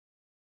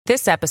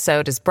This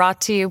episode is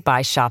brought to you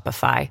by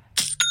Shopify.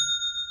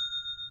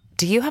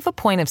 Do you have a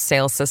point of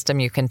sale system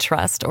you can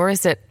trust, or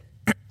is it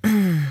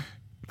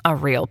a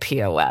real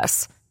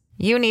POS?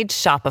 You need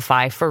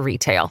Shopify for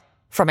retail.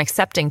 From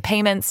accepting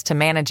payments to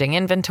managing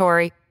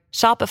inventory,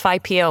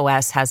 Shopify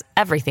POS has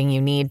everything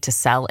you need to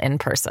sell in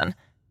person.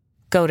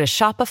 Go to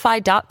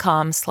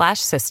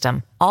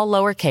shopify.com/system, all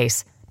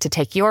lowercase, to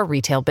take your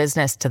retail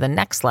business to the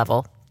next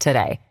level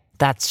today.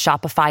 That's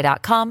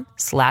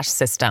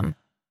shopify.com/system.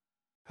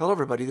 Hello,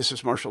 everybody. This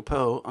is Marshall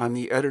Poe. I'm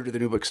the editor of the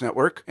New Books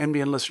Network.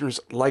 NBN listeners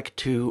like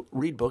to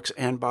read books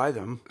and buy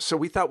them. So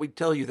we thought we'd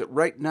tell you that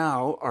right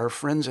now, our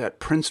friends at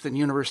Princeton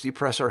University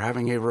Press are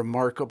having a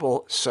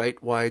remarkable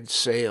site-wide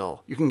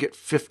sale. You can get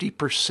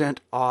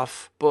 50%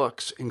 off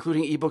books,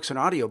 including ebooks and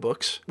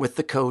audiobooks, with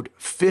the code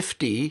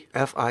 50,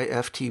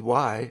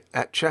 F-I-F-T-Y,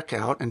 at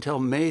checkout until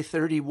May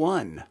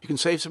 31. You can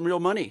save some real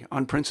money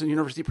on Princeton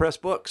University Press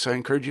books. I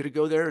encourage you to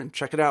go there and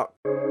check it out.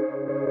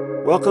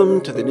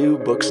 Welcome to the New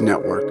Books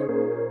Network.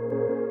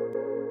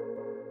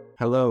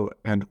 Hello,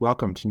 and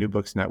welcome to New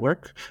Books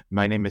Network.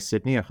 My name is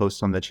Sydney, a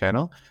host on the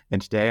channel,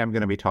 and today I'm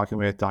going to be talking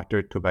with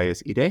Dr.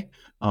 Tobias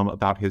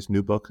about his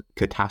new book,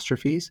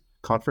 Catastrophes,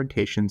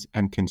 Confrontations,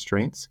 and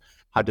Constraints,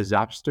 How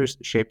Disasters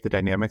Shape the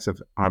Dynamics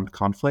of Armed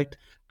Conflict,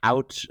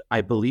 out,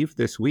 I believe,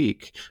 this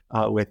week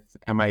with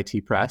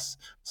MIT Press.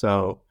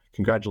 So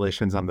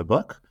congratulations on the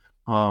book.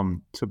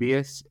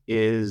 Tobias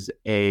is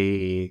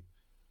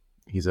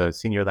He's a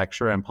senior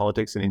lecturer in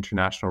politics and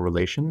international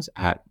relations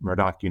at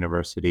Murdoch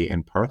University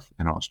in Perth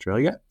in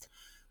Australia.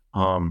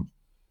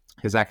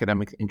 His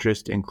academic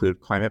interests include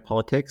climate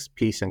politics,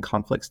 peace and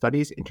conflict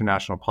studies,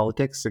 international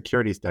politics,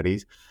 security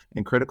studies,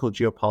 and critical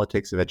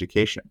geopolitics of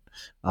education.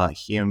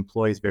 He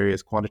employs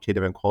various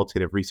quantitative and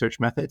qualitative research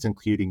methods,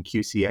 including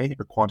QCA,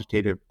 or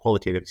qualitative,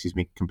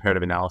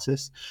 comparative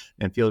analysis,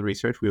 and field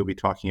research. We will be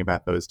talking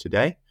about those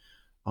today.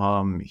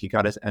 He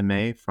got his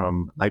MA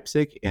from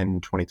Leipzig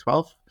in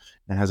 2012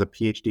 and has a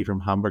PhD from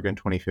Hamburg in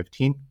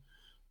 2015.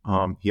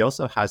 He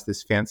also has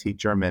this fancy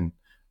German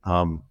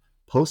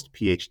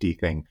post-PhD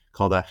thing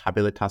called a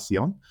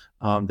Habilitation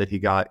that he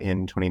got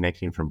in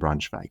 2019 from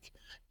Braunschweig.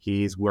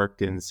 He's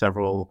worked in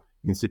several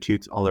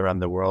institutes all around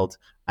the world.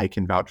 I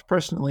can vouch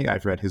personally.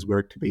 I've read his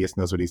work. Tobias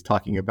knows what he's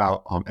talking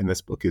about, and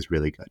this book is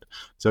really good.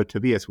 So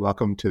Tobias,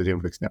 welcome to the New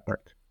Books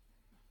Network.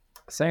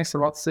 Thanks a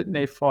lot,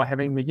 Sydney, for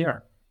having me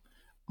here.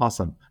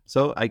 Awesome.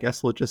 So I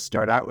guess we'll just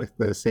start out with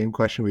the same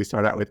question we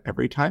start out with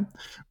every time,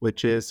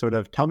 which is sort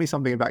of tell me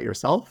something about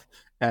yourself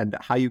and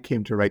how you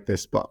came to write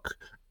this book.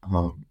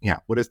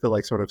 What is the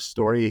sort of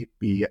story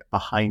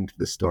behind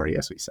the story,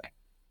 as we say?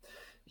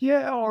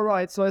 Yeah, all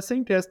right. So I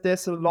think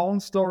there's a long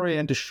story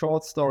and a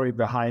short story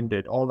behind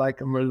it, or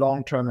like a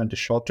long-term and a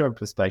short-term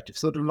perspective.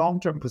 So the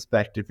long-term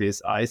perspective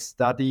is I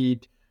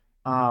studied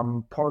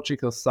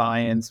political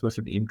science with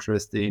an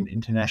interest in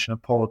international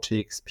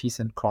politics, peace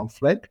and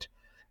conflict,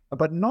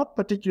 but not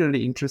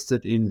particularly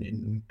interested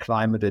in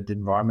climate and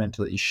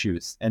environmental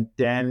issues. And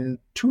then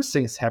two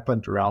things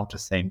happened around the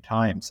same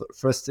time. So the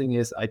first thing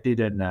is I did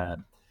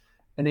an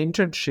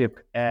internship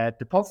at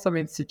the Potsdam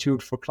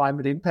Institute for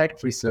Climate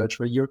Impact Research,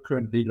 where you're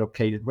currently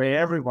located, where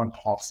everyone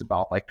talks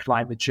about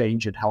climate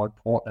change and how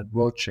important and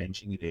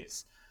world-changing it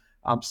is.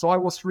 So I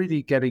was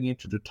really getting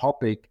into the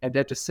topic. And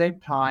at the same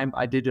time,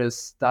 I did a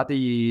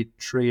study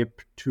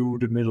trip to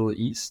the Middle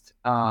East,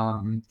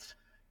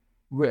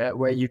 where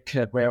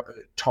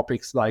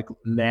topics like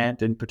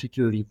land and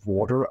particularly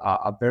water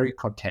are very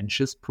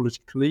contentious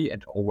politically,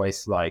 and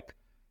always there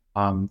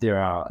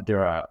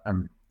are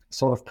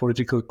sort of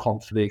political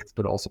conflicts,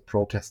 but also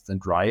protests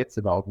and riots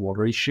about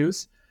water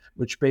issues,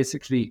 which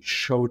basically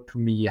showed to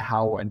me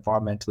how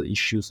environmental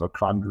issues or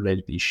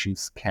climate-related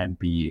issues can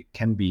be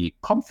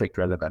conflict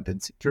relevant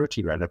and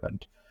security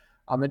relevant.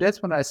 And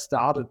that's when I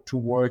started to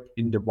work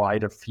in the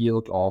wider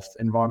field of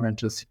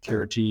environmental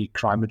security,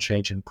 climate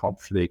change and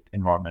conflict,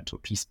 environmental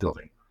peace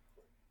building.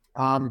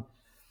 And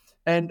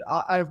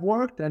I've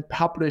worked and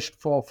published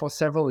for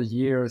several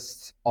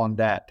years on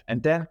that.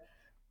 And then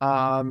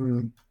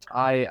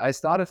I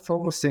started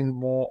focusing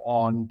more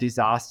on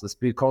disasters,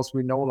 because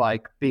we know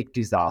big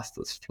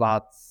disasters,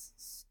 floods,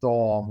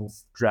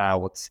 storms,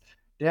 droughts,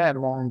 they're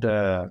among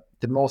the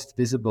most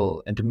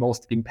visible and the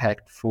most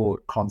impactful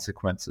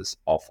consequences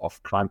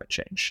of climate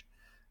change.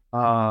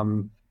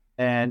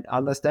 And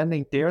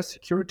understanding their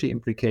security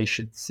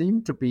implications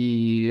seem to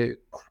be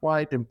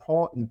quite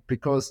important,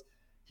 because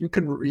you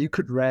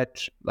could read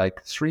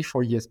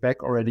 3-4 years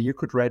back already, you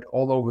could read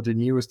all over the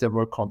news there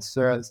were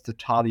concerns the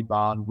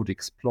Taliban would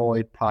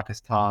exploit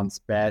Pakistan's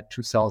bad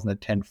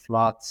 2010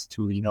 floods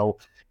to,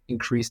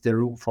 increase their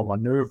room for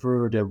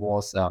maneuver. There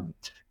was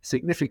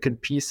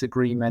significant peace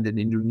agreement in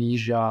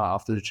Indonesia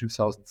after the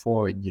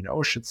 2004 Indian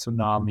Ocean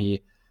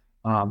tsunami.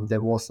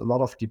 There was a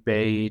lot of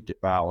debate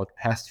about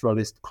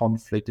pastoralist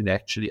conflict and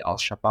actually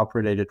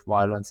al-Shabaab-related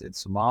violence in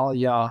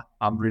Somalia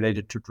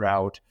related to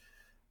drought.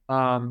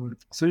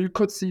 So you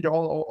could see it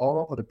all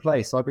over the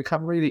place. So I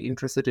become really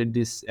interested in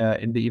this,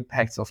 in the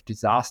impacts of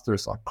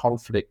disasters on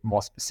conflict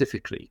more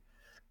specifically.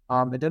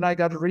 And then I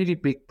got a really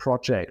big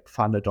project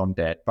funded on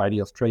that by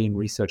the Australian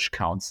Research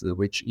Council,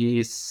 which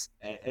is,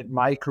 at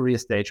my career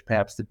stage,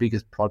 perhaps the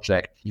biggest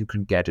project you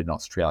can get in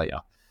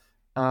Australia.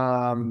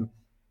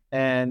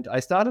 And I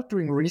started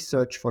doing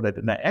research for that.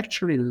 And I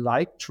actually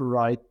like to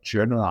write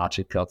journal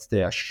articles.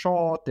 They are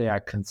short, they are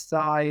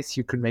concise.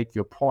 You can make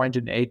your point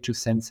in 8 to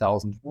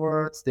 10,000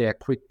 words. They are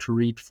quick to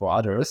read for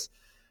others.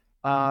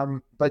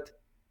 But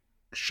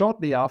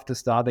shortly after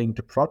starting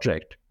the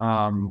project,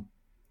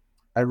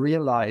 I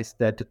realized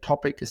that the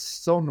topic is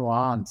so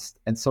nuanced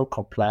and so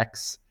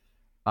complex,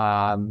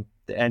 and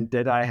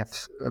that I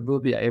will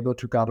be able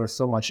to gather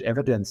so much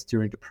evidence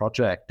during the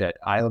project that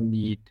I'll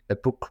need a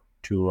book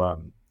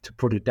to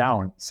put it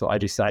down. So I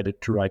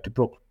decided to write the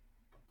book.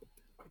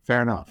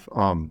 Fair enough.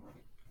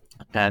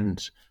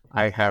 And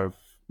I have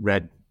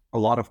read a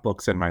lot of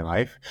books in my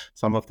life.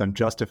 Some of them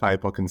justify a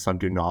book and some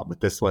do not. But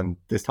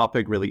this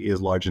topic really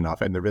is large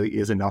enough, and there really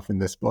is enough in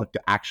this book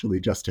to actually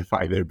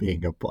justify there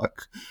being a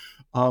book.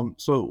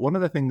 So one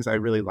of the things I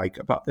really like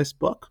about this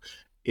book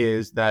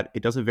is that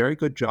it does a very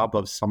good job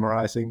of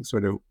summarizing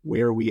sort of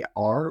where we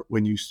are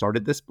when you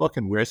started this book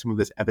and where some of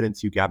this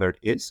evidence you gathered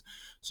is.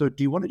 So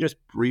do you want to just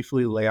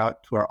briefly lay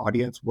out to our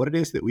audience what it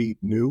is that we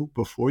knew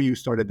before you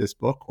started this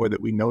book, or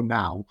that we know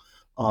now,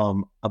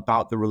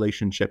 about the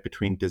relationship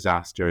between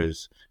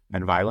disasters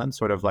and violence?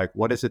 Sort of like,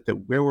 what is it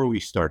where were we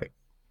starting?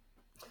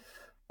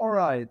 All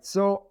right.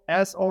 So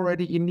as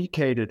already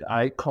indicated,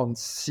 I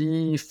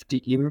conceive the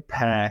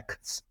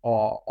impacts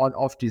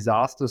of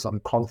disasters on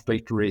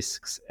conflict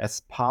risks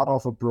as part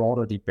of a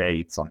broader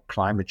debate on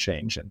climate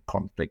change and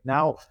conflict.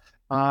 Now,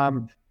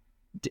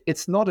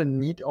 it's not a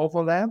neat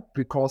overlap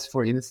because,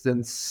 for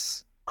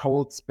instance,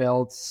 cold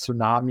spells,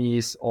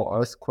 tsunamis, or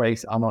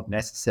earthquakes are not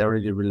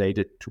necessarily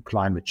related to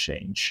climate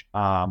change.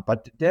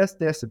 But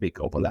there's a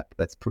big overlap.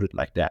 Let's put it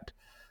like that.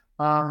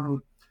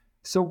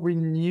 So we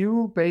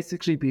knew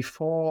basically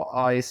before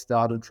I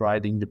started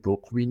writing the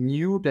book, we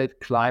knew that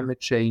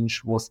climate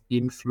change was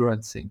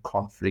influencing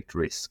conflict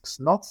risks.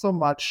 Not so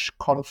much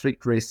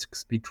conflict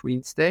risks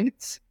between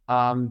states,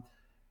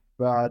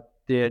 but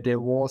there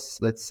was,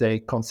 let's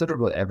say,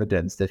 considerable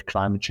evidence that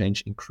climate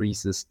change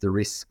increases the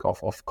risk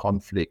of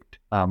conflict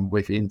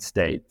within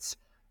states.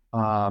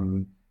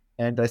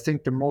 And I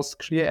think the most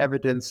clear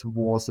evidence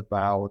was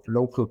about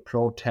local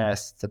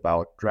protests,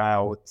 about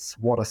droughts,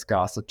 water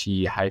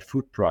scarcity, high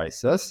food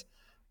prices.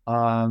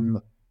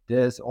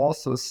 There's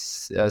also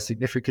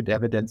significant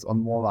evidence on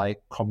more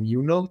like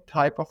communal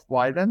type of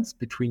violence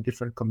between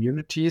different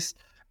communities.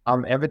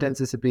 Evidence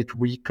is a bit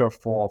weaker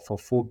for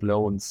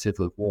full-blown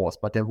civil wars,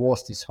 but there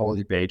was this whole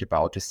debate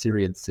about the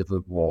Syrian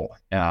civil war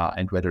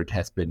and whether it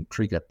has been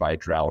triggered by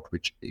drought,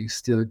 which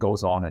still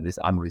goes on and is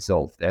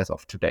unresolved as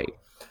of today.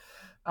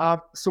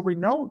 So we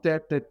know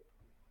that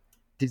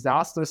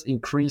disasters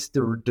increase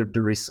the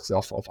risks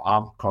of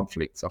armed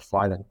conflicts, of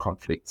violent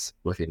conflicts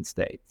within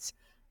states.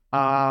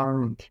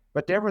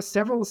 But there were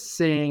several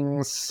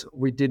things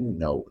we didn't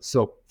know.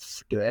 So,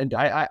 and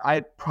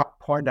I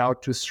point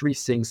out to three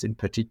things in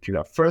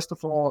particular. First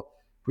of all,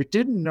 we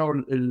didn't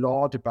know a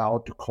lot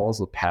about the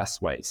causal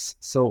pathways.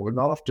 So a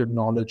lot of the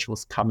knowledge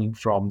was coming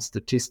from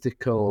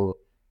statistical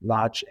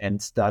large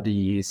end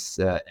studies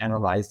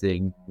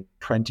analyzing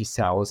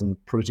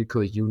 20,000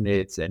 political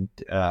units and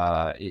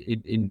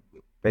in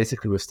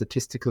basically with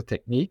statistical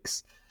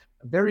techniques.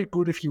 Very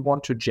good if you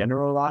want to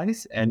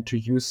generalize and to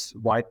use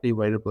widely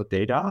available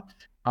data,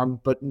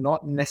 but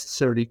not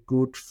necessarily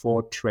good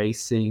for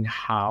tracing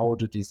how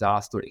the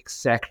disaster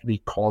exactly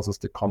causes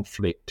the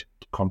conflict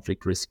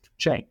risk to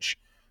change.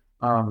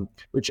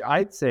 Which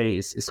I'd say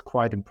is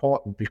quite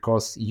important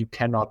because you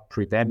cannot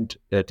prevent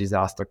a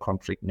disaster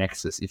conflict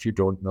nexus if you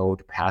don't know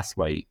the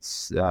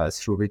pathways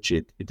through which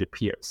it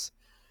appears.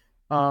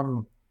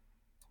 The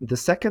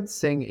second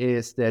thing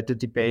is that the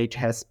debate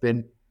has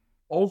been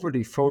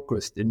overly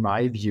focused, in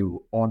my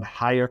view, on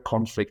higher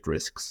conflict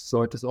risks.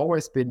 So it has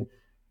always been,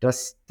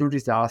 does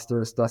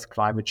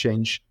climate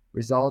change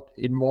result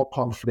in more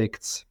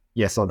conflicts?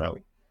 Yes or no?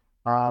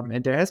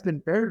 And there has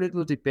been very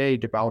little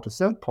debate about a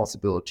third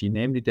possibility,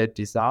 namely that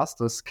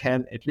disasters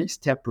can, at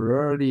least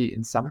temporarily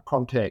in some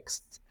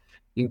contexts,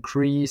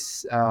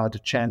 increase the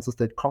chances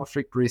that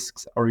conflict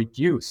risks are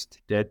reduced,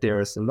 that there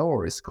is a lower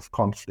risk of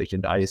conflict.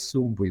 And I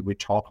assume we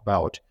talk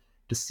about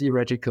the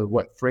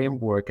theoretical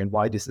framework and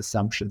why these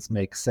assumptions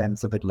make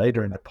sense a bit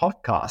later in the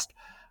podcast.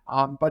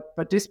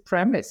 But this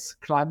premise,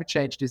 climate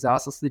change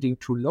disasters leading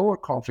to lower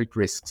conflict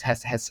risks,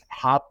 has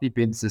hardly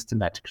been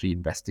systematically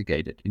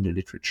investigated in the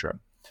literature.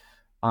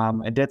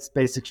 And that's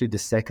basically the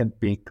second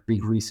big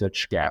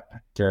research gap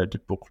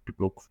the book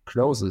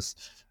closes.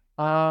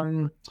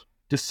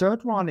 The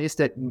third one is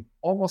that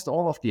almost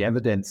all of the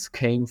evidence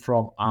came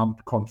from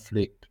armed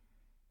conflict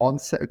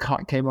onset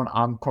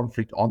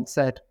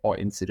or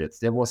incidents.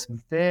 There was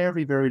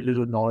very, very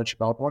little knowledge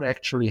about what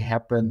actually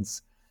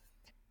happens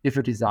if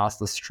a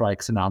disaster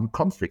strikes an armed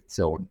conflict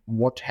zone.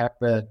 What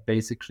happened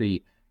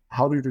basically?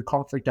 How do the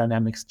conflict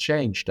dynamics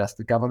change? Does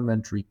the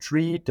government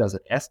retreat? Does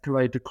it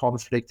escalate the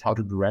conflict? How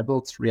do the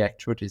rebels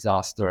react to a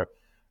disaster?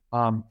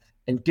 And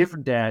And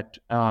given that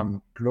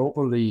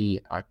globally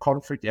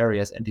conflict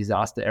areas and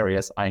disaster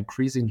areas are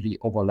increasingly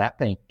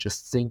overlapping,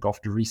 just think of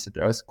the recent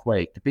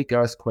earthquake, the big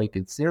earthquake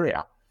in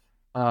Syria.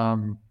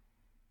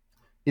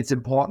 It's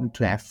important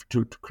to have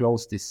to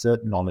close this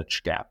certain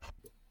knowledge gap.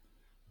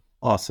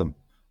 Awesome.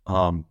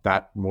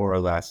 That more or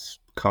less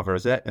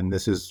covers it. And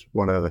this is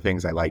one of the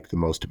things I like the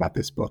most about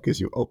this book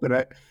is you open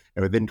it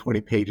and within 20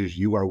 pages,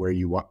 you are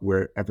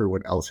where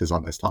everyone else is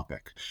on this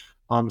topic.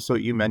 So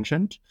you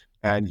mentioned,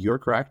 and you're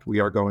correct, we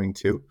are going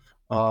to,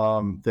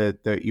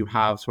 that you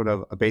have sort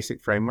of a basic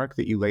framework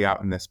that you lay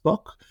out in this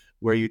book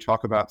where you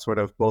talk about sort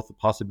of both the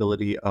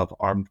possibility of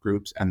armed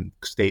groups and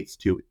states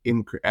to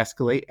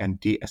escalate and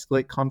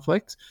de-escalate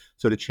conflicts,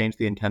 so to change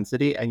the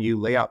intensity, and you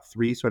lay out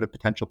 3 sort of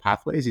potential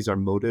pathways. These are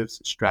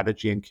motives,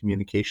 strategy, and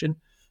communication.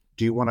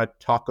 Do you want to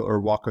talk or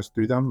walk us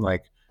through them,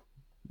 like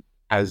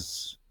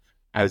as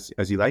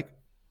you like?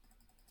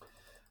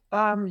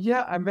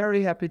 Yeah, I'm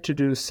very happy to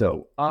do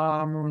so.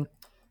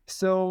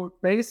 So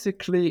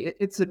basically,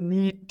 it's a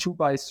neat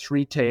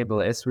 2x3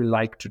 table, as we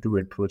like to do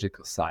in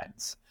political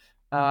science.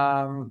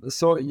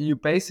 So you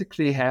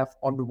basically have,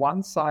 on the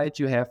one side,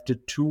 you have the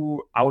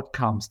 2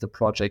 outcomes the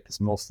project is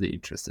mostly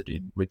interested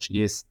in, which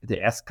is the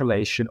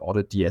escalation or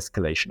the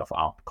de-escalation of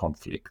armed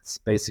conflicts.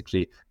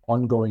 Basically,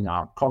 ongoing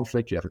armed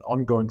conflict, you have an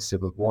ongoing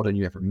civil war, then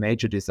you have a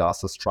major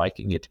disaster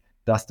striking it.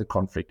 Does the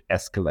conflict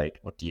escalate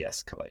or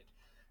de-escalate?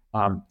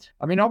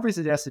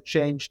 Obviously, there's a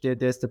change.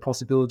 There's the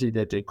possibility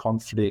that the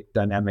conflict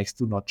dynamics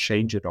do not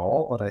change at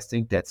all, but I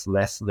think that's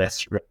less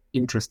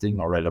interesting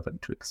or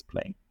relevant to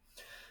explain.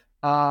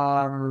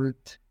 And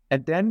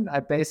then I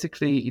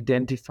basically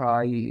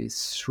identify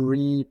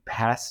 3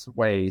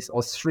 pathways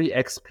or 3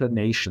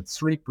 explanations,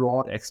 3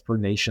 broad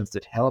explanations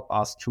that help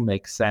us to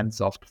make sense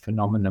of the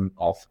phenomenon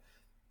of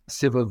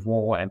civil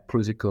war and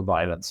political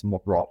violence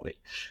more broadly.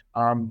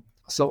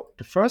 So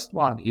the first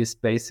one is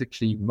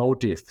basically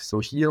motive. So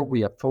here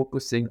we are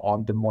focusing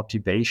on the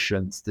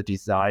motivations, the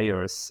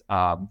desires,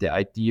 the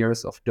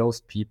ideas of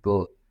those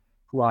people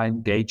who are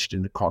engaged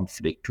in the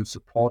conflict, who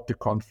support the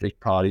conflict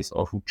parties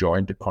or who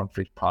join the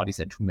conflict parties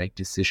and who make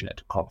decisions at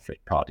the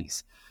conflict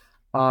parties.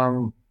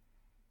 And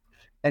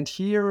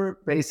here,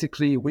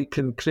 basically, we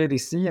can clearly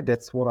see, and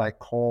that's what I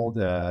call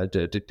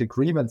the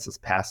grievances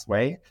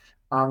pathway.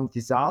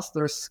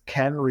 Disasters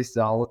can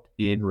result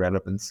in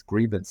relevant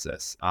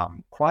grievances.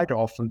 Quite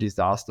often,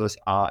 disasters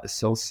are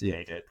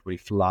associated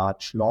with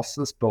large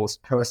losses,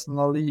 both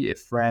personally,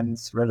 if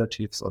friends,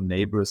 relatives, or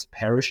neighbors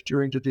perish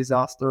during the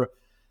disaster,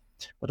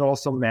 but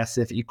also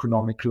massive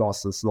economic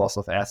losses, loss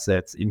of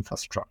assets,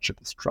 infrastructure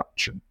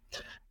destruction.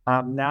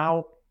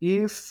 Now,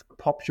 if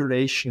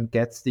population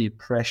gets the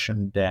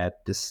impression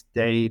that the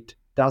state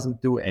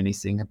doesn't do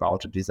anything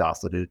about a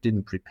disaster, that it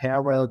didn't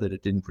prepare well, that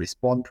it didn't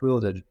respond well,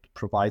 that it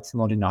provides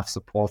not enough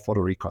support for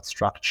the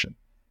reconstruction,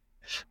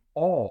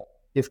 or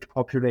if the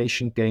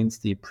population gains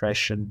the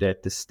impression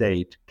that the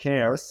state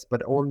cares,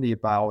 but only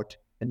about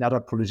another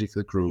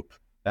political group,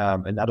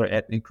 another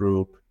ethnic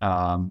group,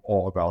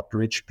 or about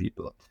rich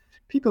people,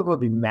 people will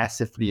be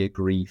massively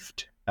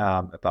aggrieved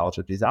about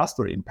a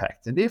disaster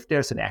impact. And if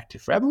there's an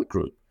active rebel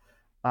group,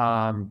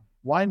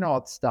 why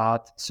not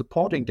start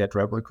supporting that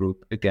rebel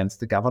group against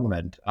the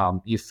government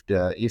if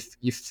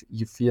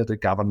you fear the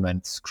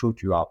government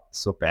screwed you up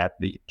so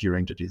badly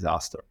during the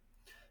disaster?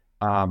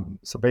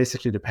 So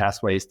basically, the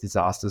pathway is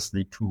disasters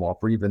lead to more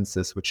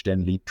grievances, which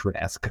then lead to an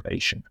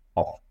escalation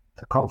of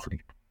the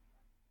conflict.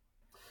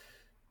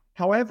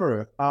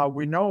 However,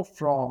 we know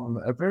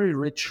from a very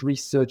rich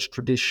research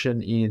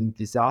tradition in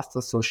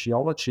disaster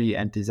sociology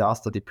and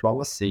disaster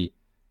diplomacy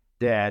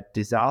that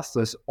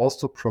disasters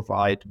also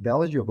provide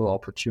valuable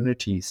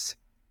opportunities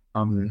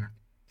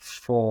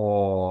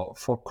for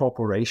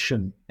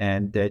cooperation,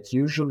 and that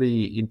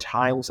usually in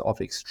times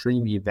of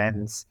extreme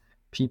events,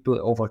 people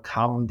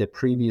overcome their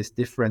previous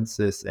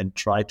differences and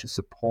try to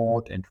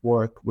support and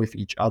work with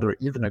each other,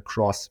 even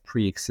across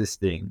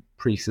pre-existing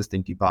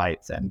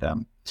divides. And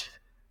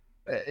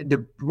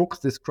the book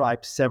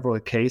describes several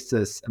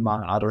cases,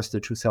 among others the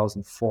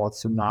 2004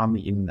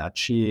 tsunami in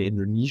Aceh,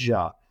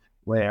 Indonesia,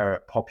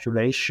 where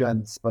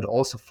populations, but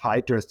also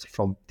fighters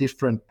from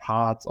different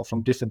parts or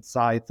from different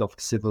sides of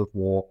the civil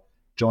war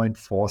joined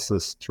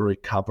forces to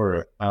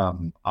recover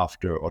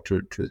after, or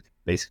to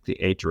basically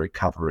aid the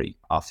recovery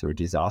after a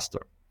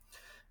disaster.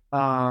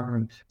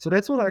 So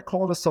that's what I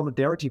call the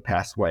solidarity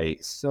pathway.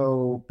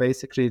 So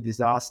basically,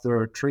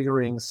 disaster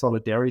triggering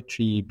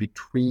solidarity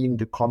between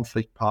the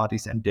conflict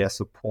parties and their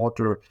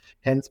supporter,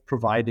 hence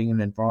providing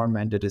an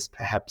environment that is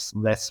perhaps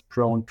less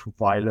prone to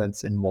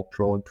violence and more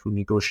prone to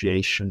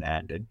negotiation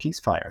and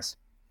ceasefires.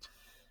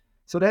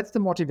 So that's the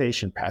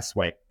motivation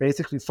pathway,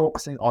 basically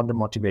focusing on the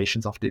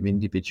motivations of the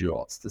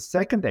individuals. The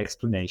second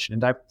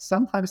explanation, and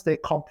sometimes they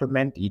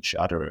complement each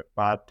other,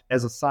 but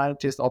as a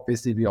scientist,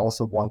 obviously, we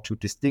also want to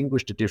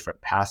distinguish the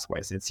different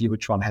pathways and see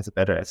which one has a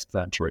better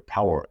explanatory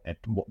power and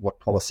what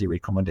policy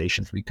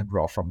recommendations we can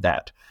draw from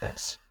that.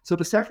 Yes. So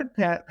the second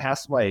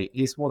pathway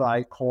is what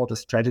I call the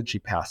strategy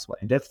pathway,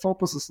 and that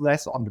focuses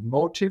less on the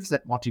motives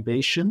and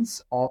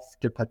motivations of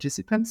the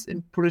participants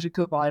in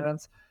political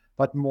violence,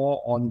 but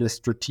more on the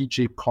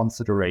strategic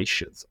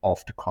considerations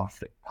of the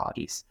conflict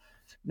parties.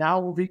 Now,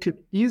 we could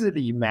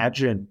easily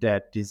imagine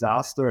that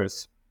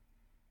disasters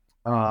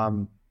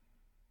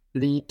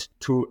lead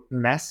to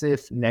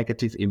massive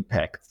negative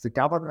impacts. The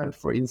government,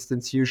 for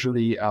instance,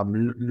 usually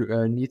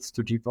needs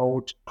to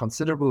devote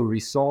considerable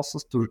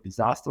resources to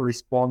disaster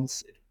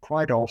response. It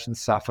quite often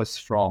suffers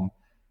from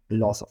the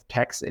loss of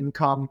tax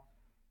income.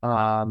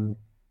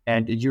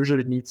 And it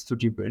usually needs to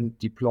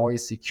deploy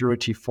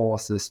security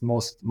forces,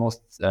 most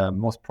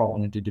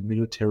prominently the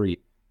military,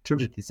 to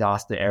the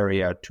disaster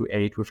area to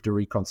aid with the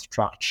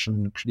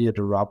reconstruction, clear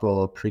the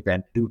rubble,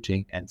 prevent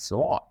looting, and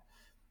so on.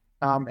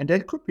 And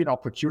that could be an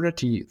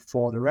opportunity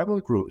for the rebel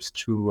groups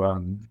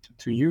to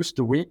use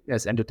the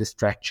weakness and the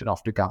distraction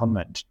of the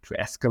government to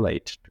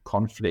escalate the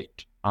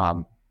conflict,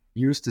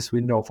 use this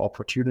window of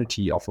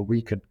opportunity of a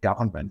weakened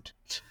government.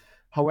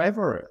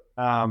 However,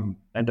 and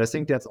I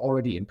think that's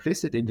already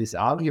implicit in this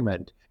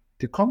argument,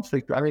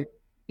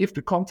 if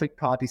the conflict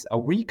parties are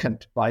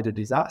weakened by the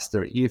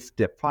disaster, if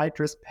the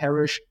fighters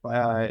perish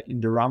in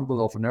the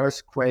rumble of an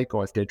earthquake,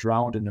 or if they're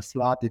drowned in a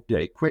flood, if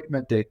their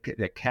equipment, their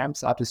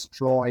camps are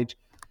destroyed,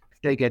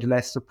 if they get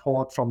less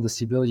support from the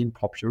civilian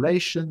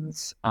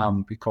populations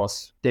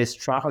because they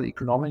struggle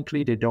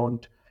economically,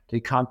 they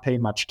can't pay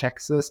much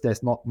taxes,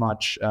 there's not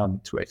much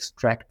to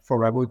extract for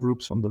rebel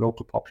groups from the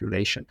local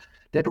population,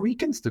 that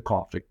weakens the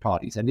conflict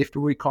parties. And if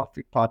the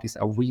conflict parties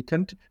are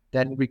weakened,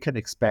 then we can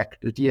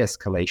expect a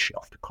de-escalation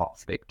of the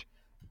conflict.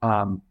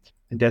 And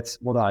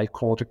that's what I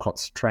call the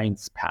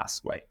constraints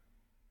pathway.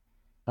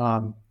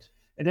 And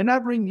then I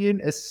bring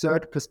in a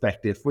third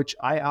perspective, which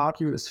I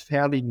argue is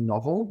fairly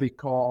novel,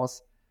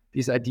 because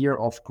this idea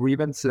of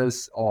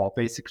grievances, or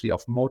basically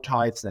of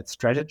motives and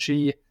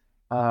strategy,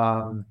 they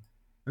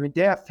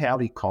are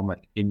fairly common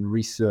in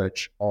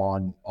research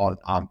on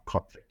armed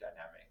conflict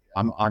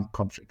dynamics, armed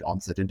conflict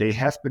onset, and they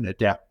have been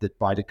adapted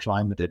by the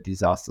climate and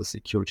disaster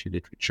security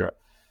literature.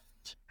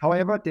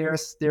 However,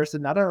 there's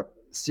another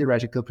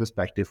theoretical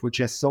perspective which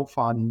has so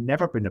far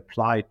never been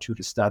applied to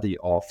the study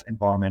of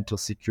environmental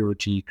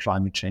security,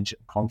 climate change,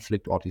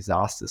 conflict, or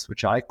disasters,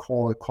 which I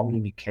call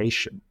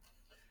communication.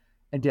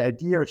 And the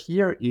idea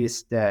here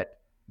is that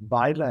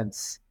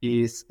violence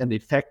is an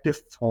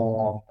effective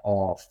form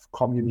of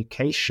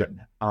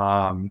communication.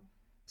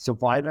 So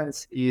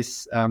violence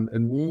is a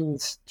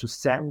means to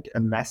send a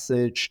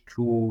message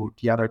to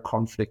the other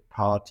conflict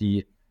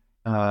party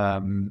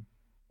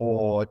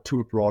or to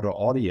a broader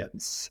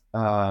audience.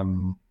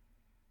 And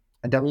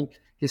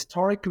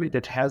historically,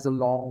 that has a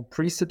long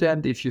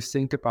precedent. If you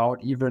think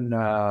about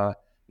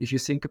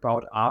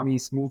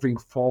armies moving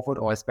forward,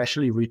 or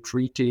especially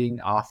retreating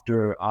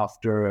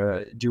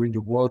during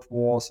the World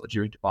Wars or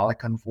during the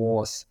Balkan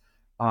Wars,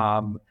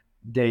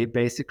 they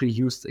basically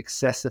used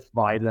excessive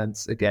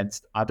violence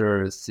against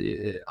other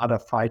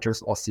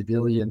fighters or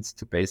civilians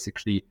to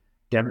basically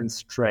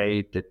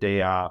demonstrate that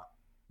they are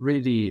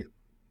really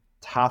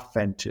tough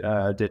and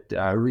that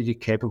are really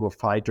capable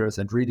fighters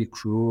and really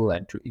cruel,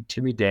 and to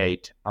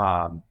intimidate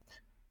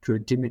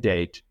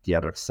the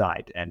other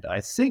side. And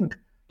I think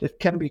that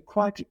can be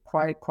quite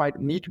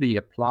neatly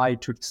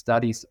applied to the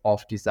studies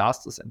of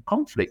disasters and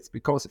conflicts,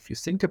 because if you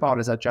think about,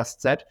 as I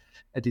just said,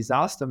 a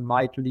disaster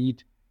might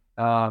lead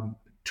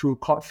to a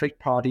conflict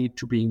party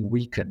to being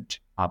weakened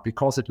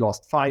because it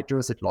lost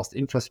fighters, it lost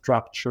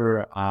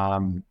infrastructure,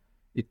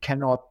 it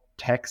cannot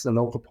tax the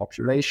local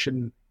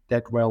population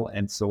that well,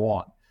 and so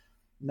on.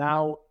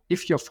 Now,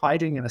 if you're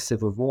fighting in a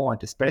civil war,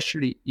 and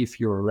especially if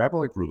you're a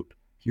rebel group,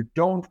 you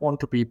don't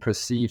want to be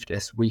perceived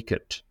as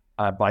weakened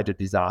by the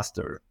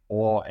disaster,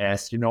 or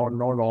as no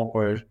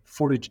longer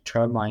fully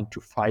determined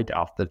to fight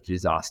after the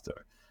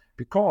disaster,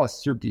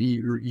 because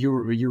you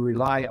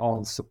rely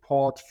on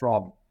support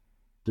from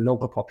the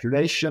local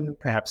population,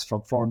 perhaps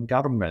from foreign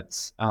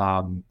governments.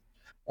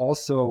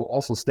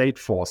 Also state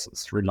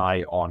forces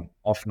rely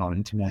often on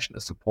international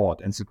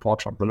support and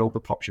support from the local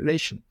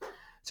population.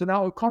 So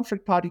now a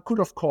conflict party could,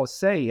 of course,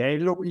 say, hey,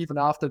 look, even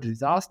after the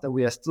disaster,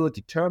 we are still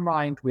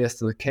determined, we are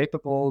still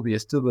capable, we are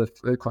still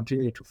will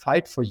continue to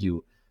fight for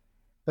you.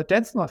 But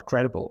that's not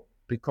credible,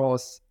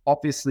 because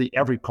obviously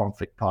every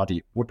conflict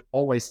party would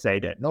always say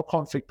that. No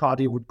conflict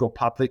party would go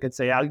public and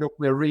say, look,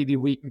 we're really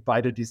weakened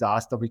by the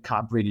disaster, we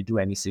can't really do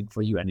anything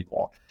for you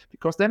anymore.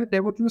 Because then they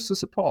would lose the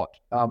support.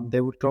 They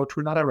would go to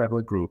another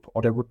rebel group,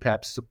 or they would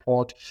perhaps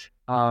support,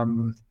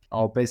 or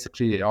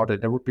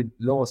there would be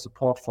lower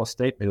support for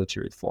state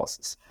military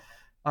forces.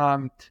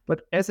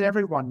 But as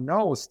everyone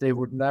knows, they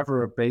would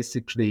never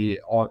basically,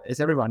 or as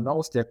everyone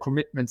knows, their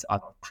commitments are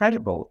not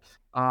credible.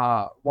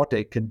 What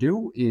they can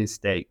do is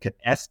they can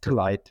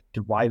escalate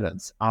the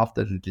violence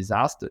after the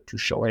disaster to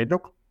show, hey,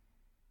 look,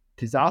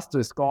 disaster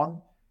is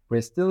gone.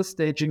 We're still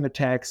staging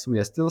attacks. We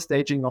are still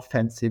staging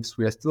offensives.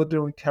 We are still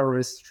doing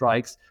terrorist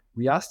strikes.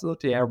 We are still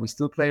there. We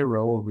still play a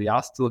role. We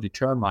are still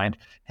determined,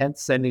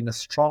 hence sending a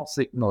strong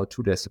signal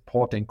to their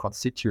supporting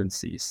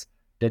constituencies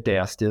that they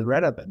are still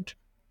relevant.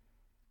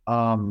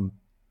 And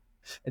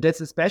that's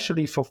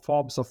especially for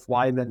forms of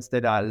violence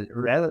that are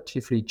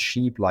relatively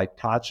cheap, like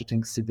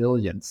targeting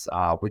civilians,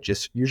 which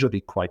is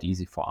usually quite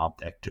easy for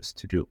armed actors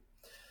to do.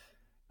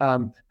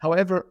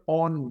 However,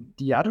 on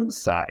the other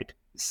side,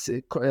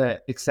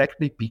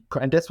 exactly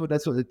because, and that's what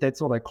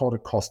I call the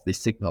costly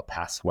signal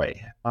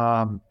pathway,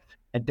 and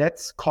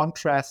that's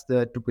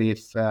contrasted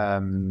with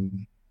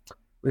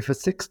a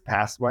sixth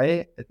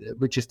pathway,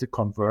 which is the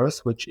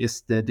converse, which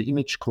is the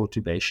image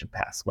cultivation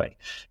pathway.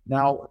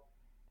 Now,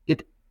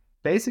 it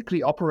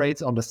basically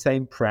operates on the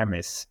same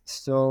premise.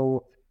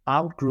 So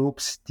armed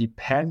groups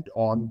depend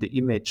on the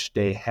image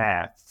they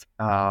have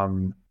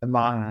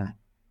among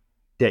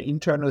their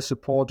internal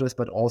supporters,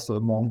 but also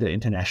among their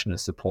international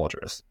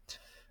supporters.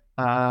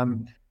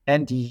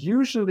 And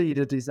usually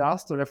the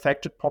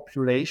disaster-affected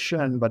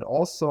population, but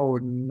also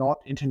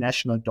not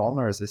international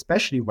donors,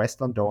 especially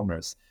Western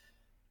donors,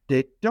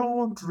 they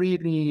don't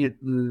really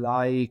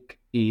like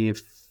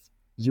if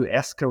you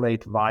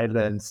escalate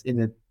violence in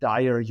a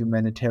dire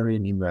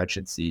humanitarian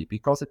emergency,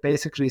 because it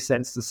basically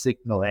sends the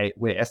signal, hey,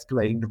 we're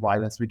escalating the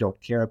violence. We don't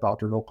care about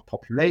the local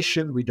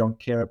population. We don't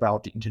care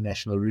about the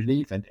international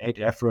relief and aid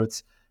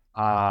efforts.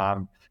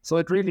 So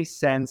it really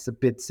sends a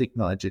bit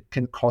signal, and it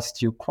can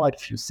cost you quite a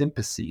few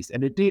sympathies.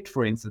 And it did,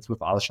 for instance,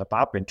 with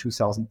Al-Shabaab in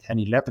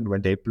 2010-11,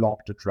 when they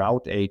blocked the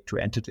drought aid to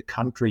enter the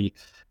country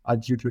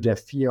due to their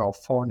fear of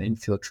foreign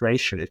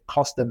infiltration. It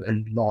cost them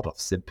a lot of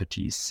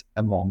sympathies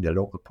among the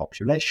local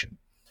population.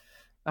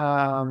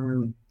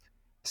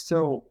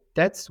 So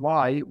that's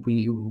why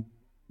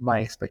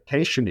my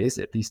expectation is,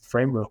 at least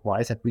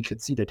framework-wise, that we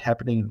could see that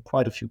happening in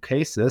quite a few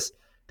cases,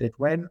 that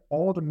when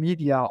all the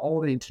media, all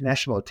the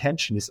international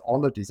attention is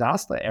on the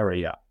disaster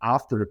area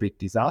after a big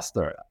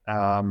disaster,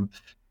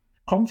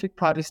 conflict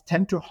parties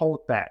tend to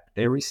hold back.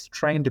 They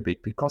restrain a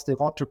bit because they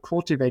want to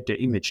cultivate their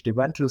image. They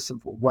want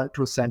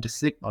to send a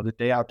signal that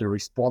they are the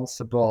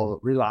responsible,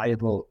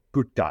 reliable,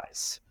 good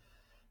guys.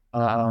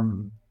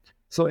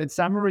 So in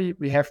summary,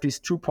 we have these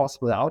two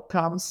possible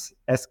outcomes: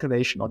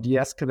 escalation or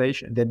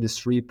de-escalation, and then the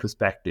three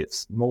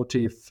perspectives: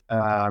 motive,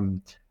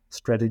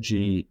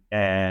 strategy,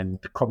 and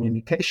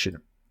communication.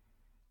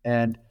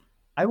 And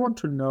I want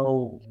to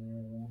know,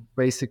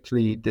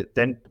 basically,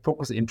 then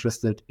focus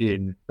interested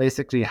in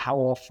basically how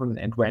often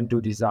and when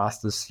do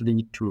disasters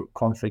lead to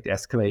conflict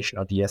escalation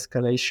or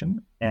de-escalation,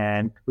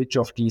 and which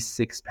of these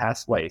six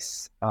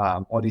pathways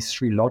or these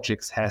three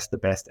logics has the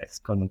best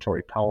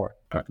explanatory power.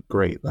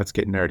 Great, let's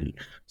get nerdy.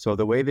 So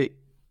the way that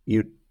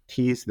you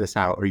tease this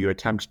out, or you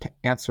attempt to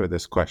answer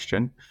this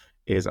question,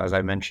 is, as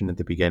I mentioned at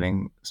the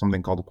beginning,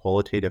 something called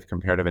qualitative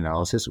comparative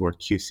analysis, or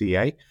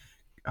QCA.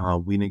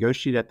 We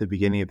negotiated at the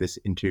beginning of this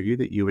interview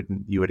that you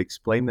would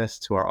explain this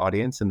to our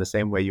audience in the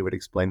same way you would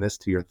explain this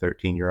to your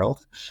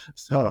 13-year-old.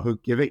 So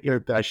give it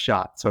your best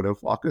shot. Sort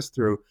of walk us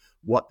through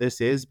what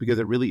this is, because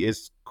it really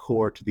is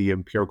core to the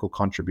empirical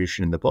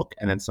contribution in the book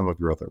and in some of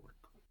your other work.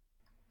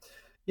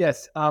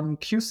 Yes,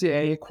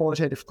 QCA,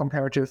 qualitative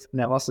comparative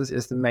analysis,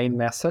 is the main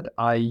method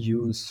I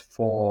use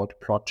for the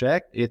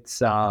project.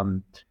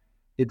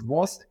 It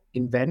was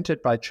invented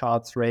by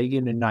Charles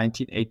Reagan in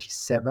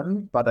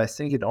 1987, but I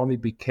think it only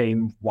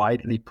became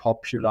widely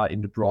popular in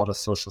the broader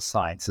social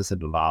sciences in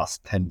the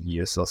last 10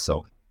 years or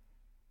so.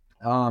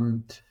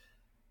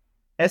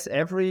 As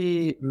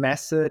every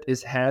method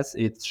has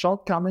its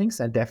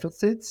shortcomings and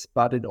deficits,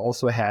 but it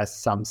also has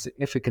some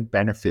significant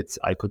benefits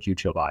I could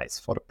utilize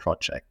for the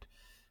project.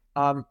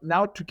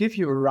 Now, to give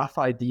you a rough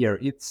idea,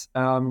 it's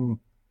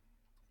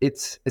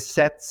a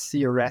set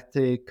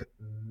theoretic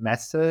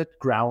method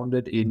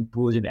grounded in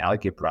Boolean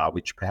algebra,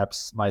 which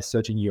perhaps my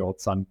 13-year-old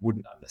son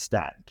wouldn't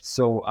understand.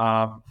 So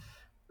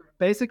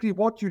basically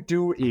what you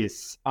do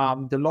is,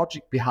 the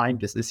logic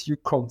behind this is you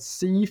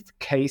conceive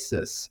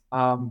cases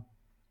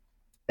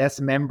as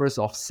members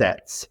of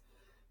sets.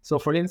 So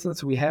for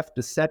instance, we have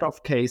the set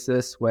of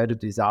cases where the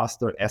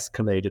disaster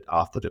escalated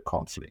after the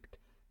conflict.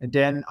 And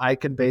then I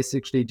can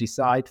basically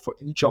decide for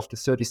each of the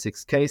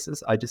 36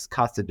 cases I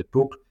discussed in the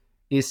book,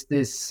 is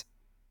this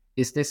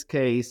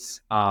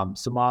case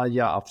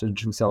Somalia after the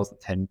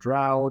 2010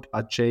 drought,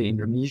 Aceh,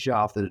 Indonesia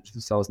after the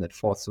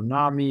 2004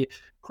 tsunami,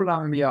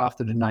 Colombia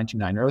after the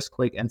 1999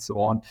 earthquake, and so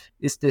on?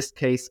 Is this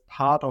case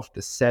part of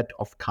the set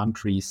of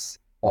countries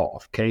or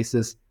of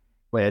cases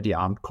where the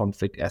armed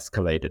conflict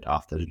escalated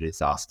after the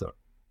disaster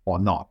or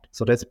not?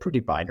 So that's pretty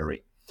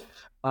binary.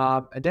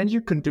 And then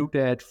you can do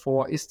that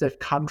for, is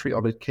that country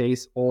or the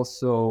case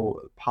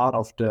also part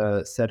of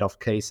the set of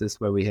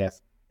cases where we have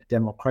a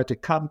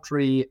democratic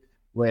country,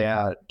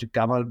 where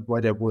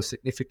there were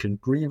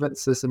significant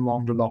grievances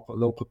among the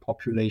local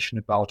population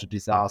about the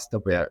disaster,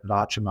 where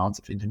large amounts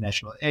of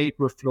international aid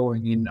were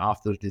flowing in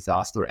after the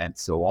disaster, and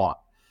so on.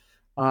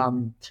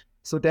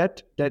 So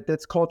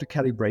that's called the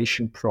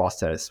calibration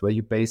process, where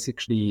you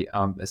basically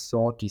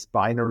assort these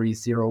binary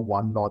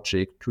 0-1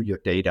 logic to your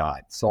data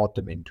and sort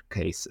them into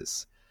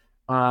cases.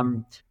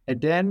 And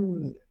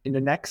then in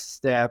the next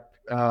step,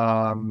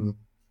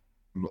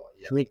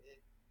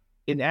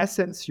 in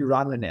essence, you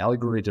run an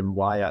algorithm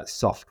via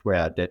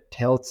software that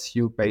tells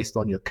you, based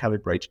on your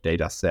calibrated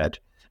data set,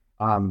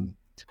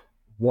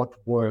 what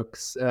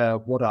works,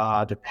 what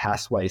are the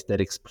pathways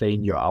that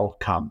explain your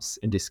outcomes,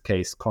 in this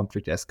case,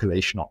 conflict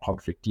escalation or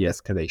conflict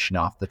de-escalation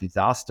after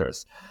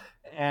disasters.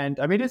 And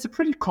I mean, it's a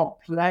pretty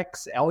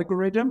complex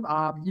algorithm,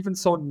 even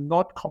so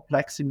not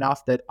complex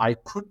enough that I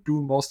could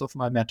do most of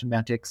my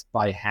mathematics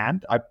by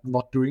hand. I'm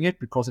not doing it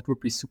because it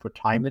would be super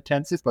time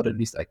intensive, but at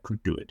least I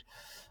could do it.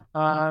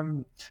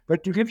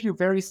 But to give you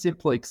very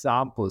simple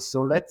examples,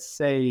 so let's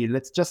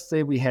just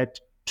say we had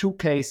two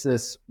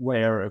cases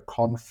where a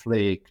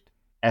conflict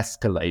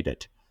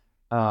escalated.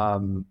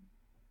 And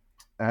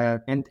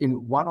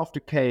in one of the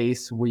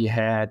case, we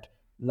had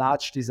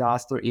large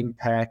disaster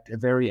impact, a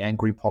very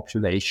angry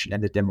population,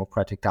 and a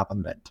democratic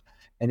government.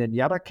 And in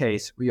the other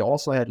case, we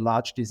also had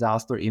large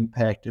disaster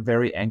impact, a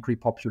very angry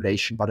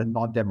population, but a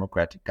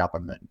non-democratic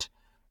government.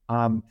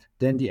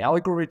 Then the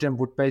algorithm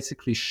would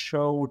basically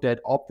show that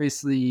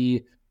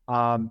obviously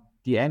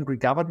the angry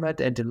government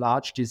and the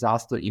large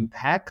disaster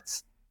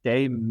impacts,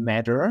 they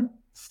matter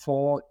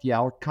for the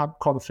outcome,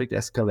 conflict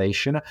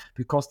escalation,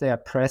 because they are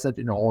present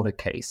in all the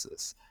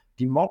cases.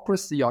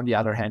 Democracy, on the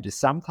other hand, is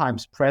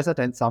sometimes present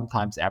and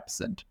sometimes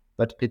absent,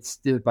 but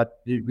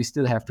we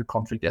still have the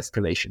conflict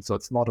escalation, so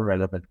it's not a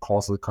relevant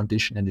causal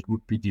condition and it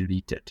would be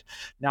deleted.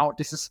 Now,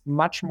 this is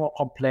much more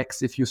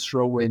complex if you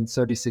throw in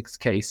 36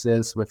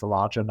 cases with a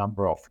larger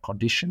number of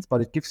conditions,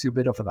 but it gives you a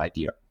bit of an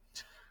idea.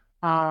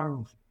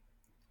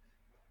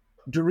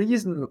 The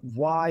reason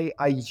why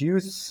I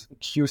use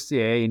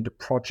QCA in the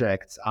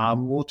projects are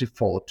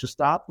multifold. To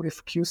start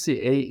with,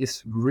 QCA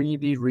is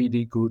really,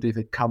 really good if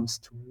it comes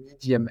to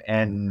medium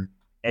and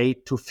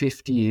 8 to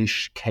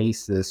 50-ish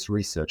cases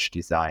research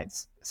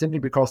designs, simply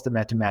because the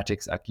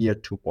mathematics are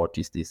geared toward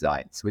these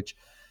designs, which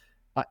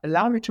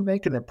allow me to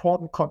make an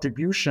important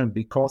contribution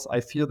because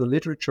I feel the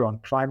literature on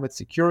climate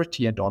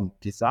security and on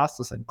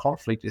disasters and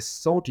conflict is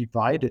so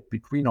divided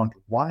between, on the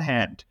one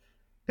hand,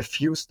 a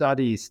few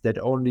studies that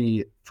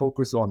only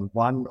focus on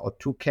 1 or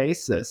 2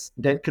 cases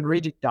that can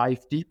really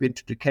dive deep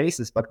into the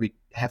cases, but we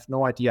have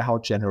no idea how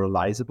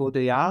generalizable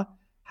they are,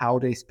 how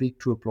they speak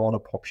to a broader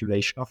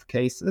population of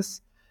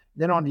cases.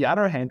 Then on the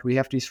other hand, we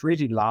have these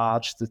really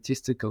large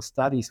statistical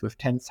studies with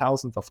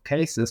 10,000 of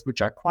cases,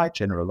 which are quite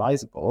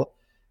generalizable,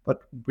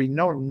 but we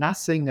know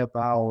nothing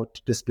about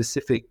the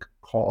specific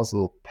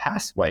causal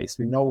pathways.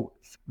 We know,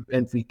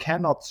 and we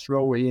cannot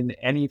throw in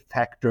any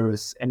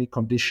factors, any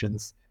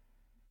conditions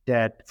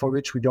for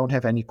which we don't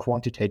have any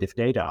quantitative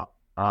data.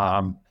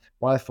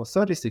 While for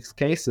 36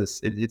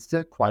 cases, it's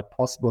still quite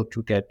possible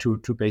to get to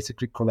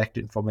basically collect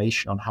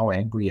information on how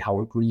angry, how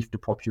aggrieved the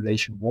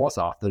population was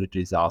after the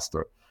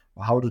disaster,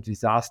 or how the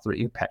disaster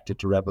impacted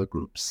the rebel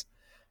groups.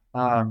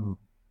 And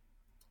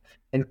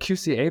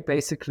QCA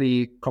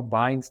basically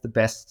combines the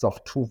best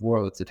of two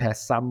worlds. It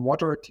has some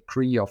moderate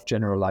degree of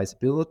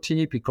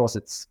generalizability because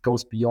it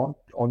goes beyond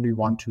only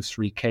 1 to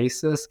 3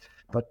 cases,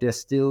 but there's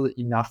still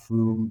enough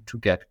room to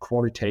get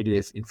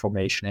qualitative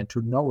information and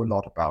to know a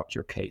lot about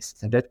your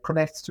cases. And that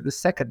connects to the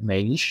second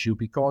main issue,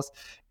 because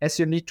as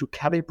you need to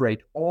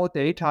calibrate all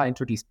data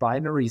into these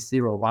binary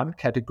 0-1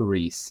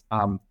 categories,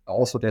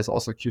 there's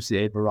also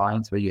QCA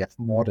variants where you have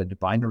more than the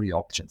binary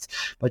options,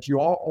 but you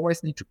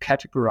always need to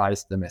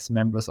categorize them as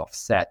members of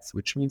sets,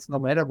 which means no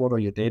matter whether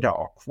your data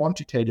are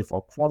quantitative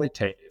or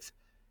qualitative,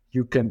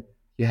 you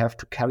have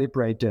to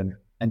calibrate them.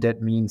 And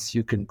that means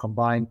you can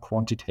combine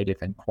quantitative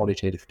and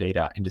qualitative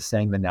data in the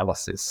same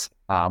analysis,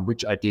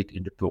 which I did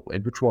in the book,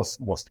 and which was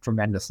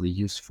tremendously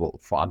useful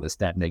for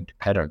understanding the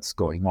patterns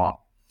going on.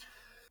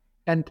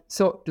 And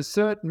so the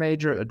third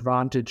major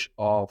advantage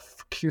of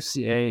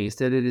QCA is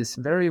that it is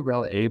very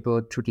well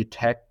able to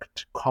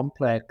detect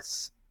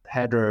complex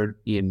pattern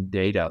in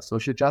data. So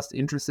if you're just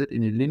interested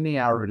in a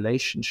linear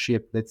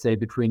relationship, let's say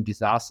between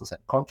disasters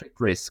and conflict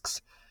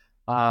risks,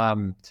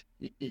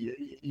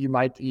 you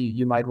might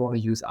want to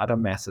use other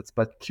methods,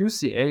 but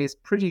QCA is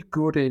pretty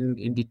good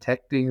in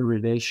detecting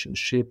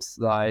relationships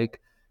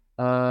like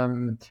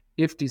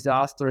if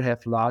disasters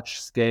have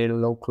large-scale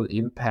local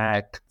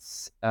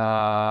impacts,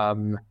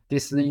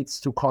 this leads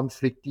to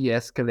conflict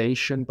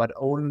de-escalation, but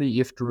only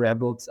if the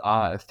rebels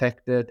are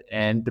affected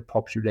and the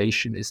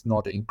population is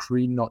not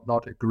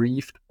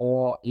aggrieved,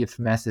 or if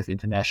massive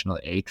international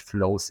aid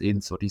flows in.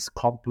 So this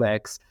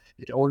complex,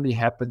 it only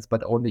happens,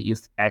 but only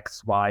if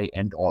X, Y,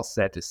 and or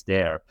Z is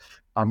there.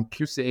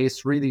 QCA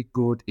is really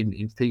good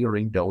in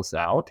figuring those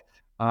out.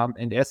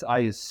 And as I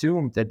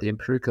assume that the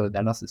empirical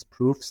analysis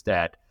proves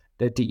that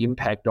the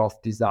impact of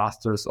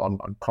disasters on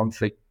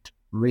conflict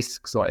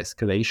risks or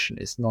escalation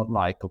is not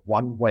like a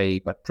one way,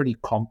 but pretty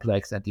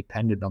complex and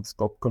dependent on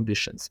scope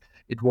conditions,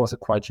 it was a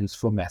quite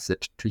useful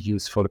method to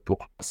use for the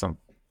book. Awesome.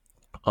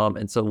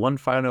 And so one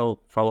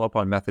final follow-up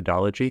on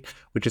methodology,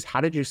 which is how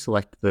did you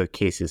select the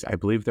cases? I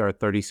believe there are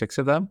 36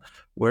 of them.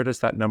 Where does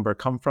that number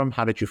come from?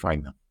 How did you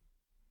find them?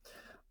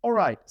 All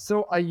right.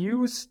 So I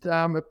used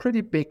a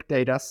pretty big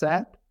data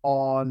set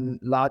on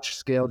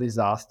large-scale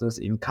disasters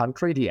in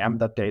country, the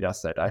MDAT data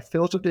set. I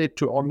filtered it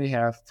to only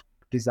have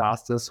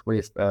disasters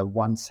with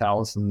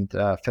 1,000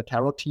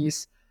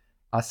 fatalities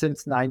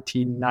since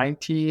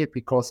 1990,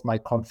 because my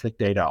conflict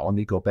data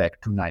only go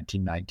back to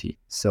 1990.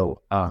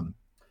 So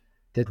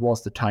that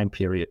was the time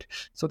period.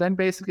 So then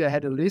basically I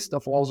had a list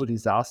of all the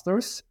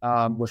disasters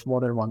with more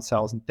than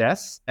 1,000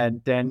 deaths.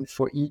 And then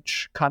for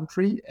each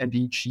country and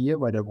each year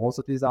where there was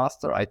a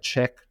disaster, I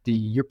checked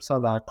the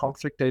Uppsala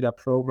conflict data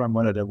program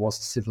whether there was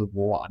a civil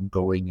war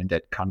ongoing in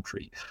that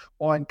country.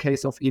 Or in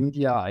case of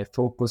India, I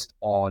focused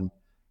on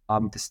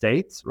the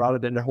states rather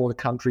than the whole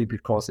country,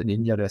 because in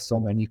India there's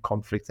so many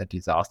conflicts and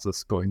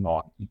disasters going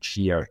on each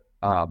year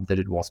that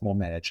it was more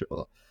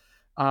manageable.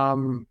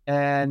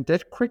 And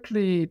that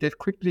quickly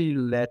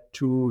led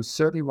to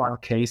 31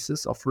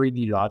 cases of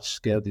really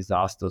large-scale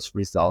disasters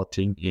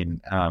resulting in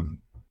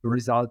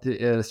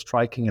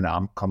striking an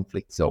armed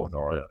conflict zone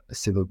or a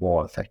civil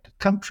war-affected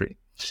country.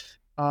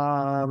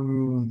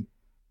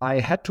 I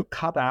had to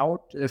cut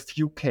out a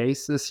few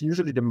cases,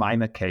 usually the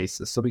minor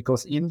cases. So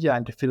because India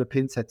and the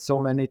Philippines had so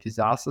many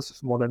disasters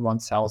with more than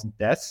 1,000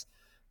 deaths,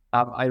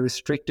 I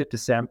restricted the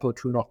sample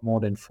to not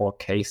more than 4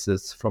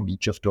 cases from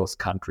each of those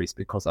countries,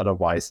 because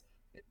otherwise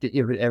the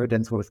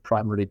evidence would have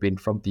primarily been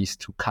from these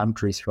 2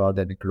 countries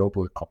rather than a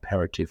global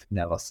comparative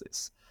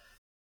analysis.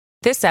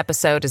 This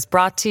episode is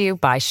brought to you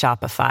by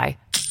Shopify.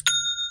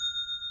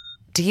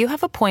 Do you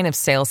have a point of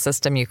sale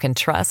system you can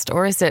trust,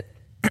 or is it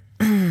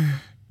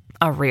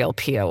a real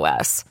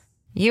POS?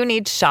 You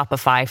need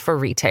Shopify for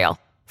retail.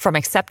 From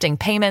accepting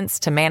payments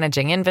to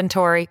managing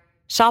inventory,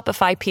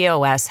 Shopify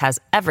POS has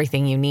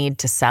everything you need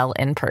to sell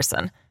in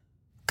person.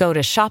 Go to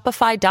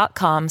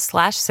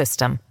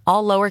shopify.com/system,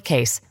 all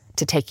lowercase,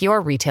 to take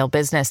your retail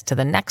business to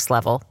the next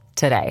level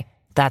today.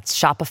 That's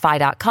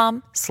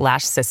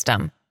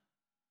shopify.com/system.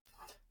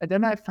 And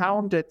then I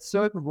found that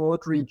certain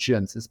world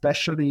regions,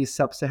 especially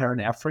Sub-Saharan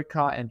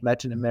Africa and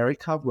Latin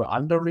America, were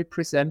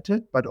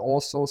underrepresented, but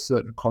also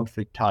certain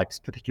conflict types,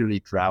 particularly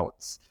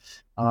droughts.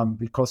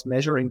 Because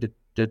measuring the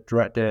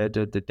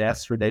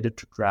deaths related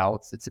to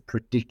droughts, it's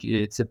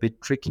a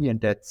bit tricky, and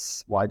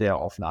that's why they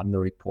are often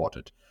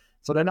underreported.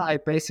 So then I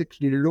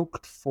basically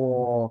looked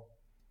for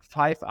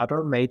 5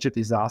 other major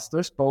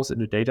disasters, both in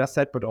the data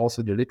set but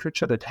also in the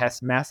literature, that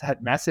had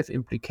massive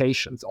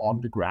implications on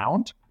the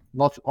ground.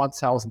 Not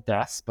 1,000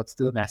 deaths, but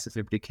still massive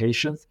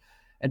implications,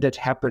 and that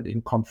happened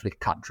in conflict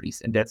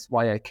countries. And that's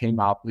why I came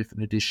up with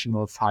an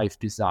additional 5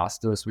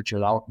 disasters, which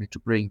allowed me to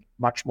bring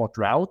much more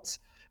droughts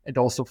and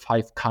also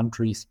 5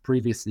 countries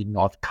previously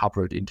not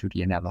covered into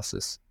the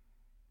analysis.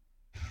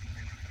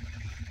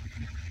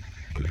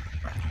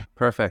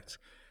 Perfect.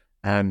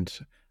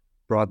 And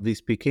broadly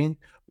speaking,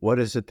 what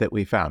is it that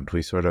we found?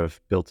 We sort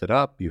of built it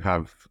up. You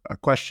have a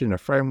question, a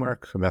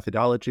framework, a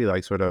methodology,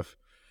 like sort of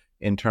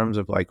in terms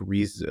of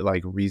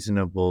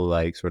reasonable,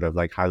 sort of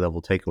high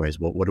level takeaways.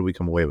 What do we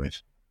come away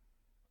with?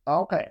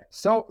 Okay,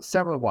 so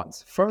several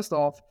ones. First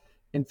off,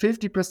 in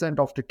 50%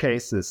 of the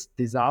cases,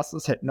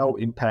 disasters had no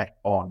impact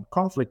on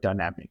conflict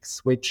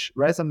dynamics, which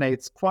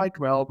resonates quite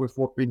well with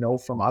what we know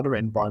from other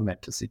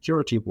environmental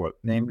security work,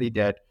 namely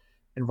that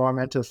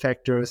environmental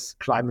factors,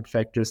 climate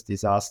factors,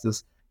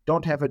 disasters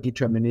don't have a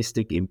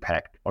deterministic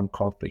impact on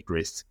conflict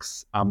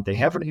risks. They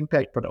have an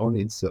impact, but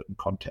only in certain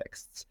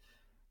contexts.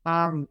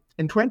 In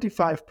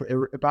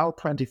about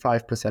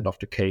 25% of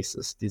the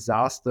cases,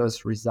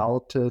 disasters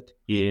resulted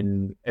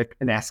in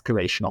an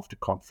escalation of the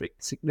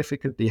conflict,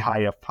 significantly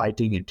higher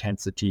fighting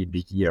intensity in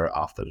the year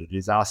after the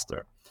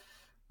disaster.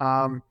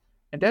 And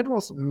that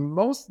was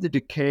mostly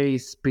the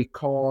case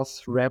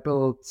because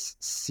rebels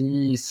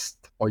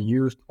seized or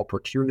used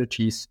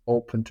opportunities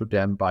open to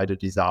them by the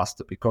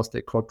disaster, because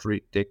they could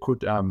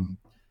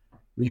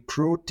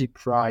recruit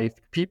deprived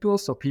people,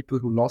 so people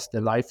who lost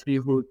their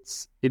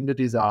livelihoods in the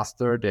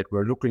disaster, that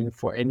were looking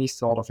for any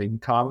sort of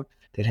income,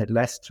 that had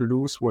less to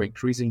lose, were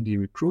increasingly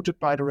recruited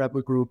by the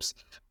rebel groups.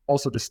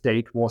 Also, the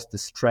state was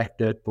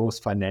distracted,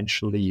 both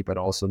financially, but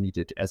also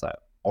needed, as I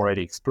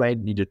already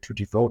explained, needed to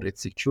devote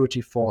its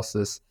security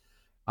forces.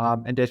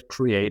 And that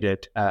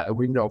created a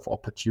window of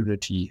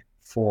opportunity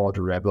for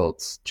the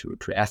rebels to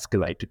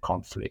escalate the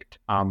conflict.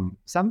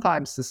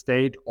 Sometimes the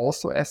state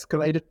also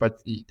escalated,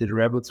 but the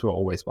rebels were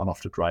always one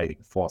of the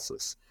driving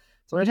forces.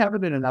 So it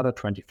happened in another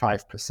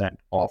 25%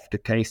 of the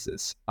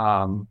cases.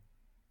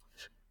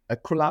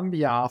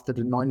 Colombia, after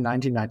the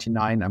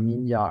 1999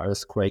 Armenia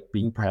earthquake,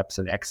 being perhaps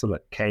an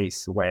excellent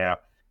case where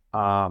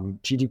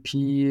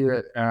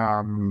GDP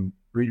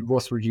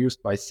was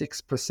reduced by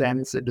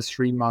 6% in the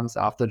 3 months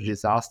after the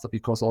disaster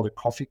because all the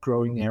coffee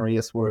growing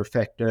areas were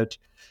affected.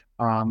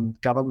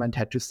 Government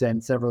had to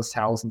send several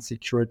thousand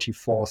security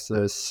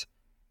forces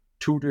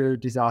to the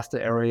disaster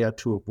area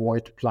to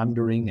avoid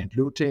plundering and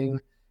looting.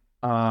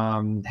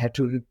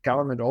 The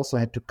government also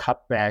had to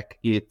cut back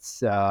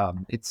its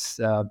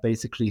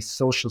basically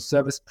social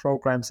service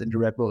programs in the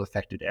rebel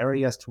affected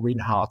areas to win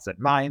hearts and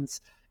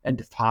minds, and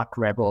the FARC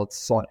rebels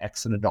saw an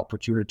excellent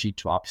opportunity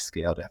to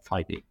upscale their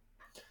fighting.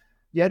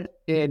 Yet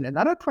in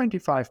another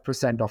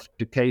 25% of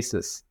the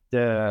cases,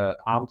 the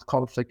armed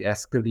conflict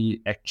actually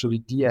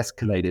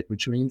de-escalated,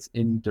 which means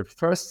in the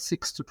first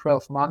 6 to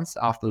 12 months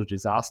after the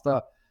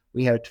disaster,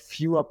 we had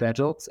fewer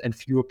battles and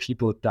fewer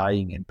people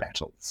dying in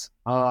battles.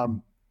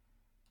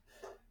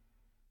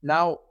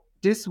 Now,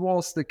 this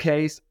was the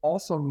case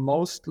also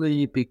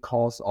mostly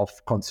because of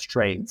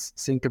constraints.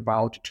 Think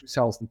about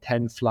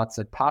 2010 floods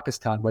in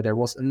Pakistan, where there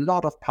was a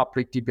lot of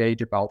public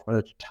debate about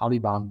whether the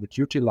Taliban would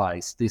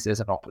utilize this as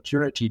an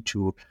opportunity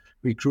to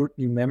recruit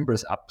new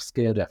members,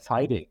 upscale their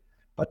fighting.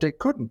 But they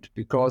couldn't,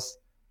 because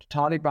the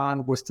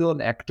Taliban was still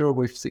an actor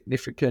with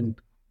significant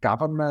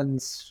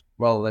governance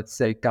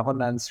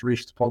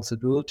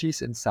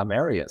responsibilities in some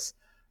areas.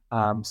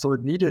 So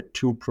it needed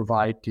to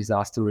provide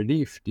disaster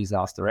relief,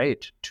 disaster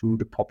aid to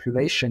the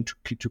population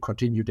to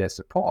continue their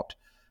support.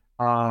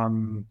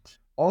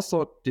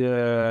 Also,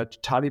 the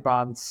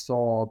Taliban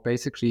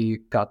basically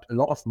got a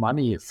lot of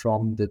money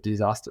from the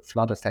disaster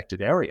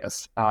flood-affected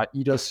areas,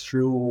 either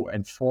through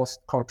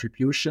enforced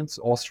contributions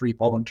or through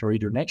voluntary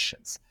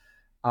donations.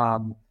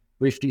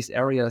 With these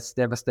areas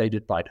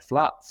devastated by the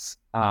floods,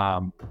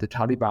 the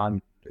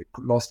Taliban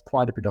lost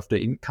quite a bit of their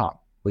income,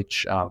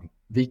 which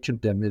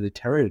weakened them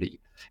militarily.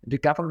 The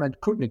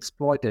government couldn't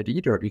exploit that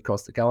either,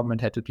 because the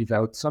government had to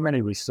devote so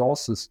many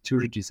resources to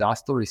the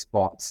disaster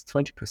response.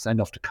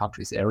 20% of the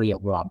country's area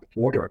were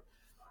underwater.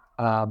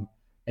 And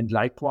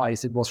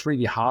likewise, it was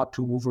really hard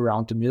to move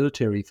around the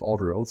military if all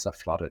the roads are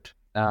flooded.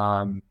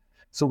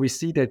 So we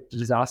see that the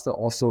disaster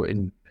also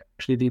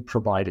clearly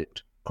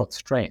provided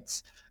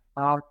constraints.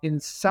 In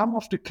some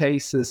of the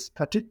cases,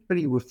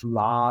 particularly with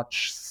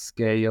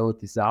large-scale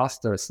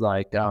disasters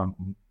like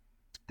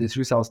the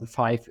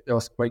 2005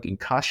 earthquake in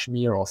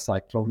Kashmir or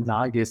Cyclone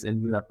Nargis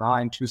in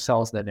Myanmar in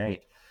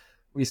 2008,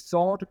 we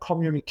saw the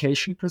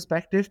communication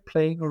perspective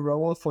playing a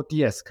role for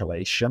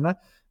de-escalation.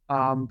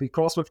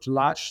 Because with the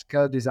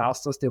large-scale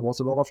disasters, there was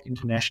a lot of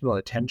international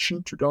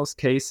attention to those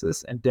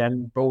cases, and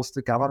then both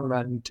the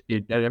government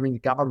in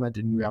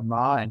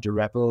Myanmar and the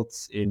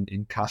rebels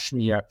in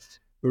Kashmir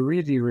were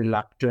really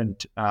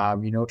reluctant,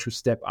 to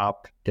step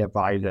up their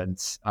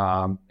violence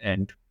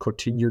and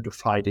continue the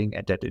fighting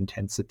at that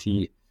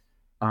intensity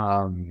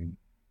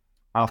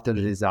after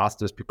the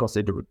disasters, because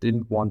they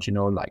didn't want,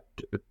 to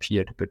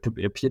appear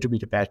to be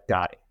the bad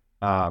guy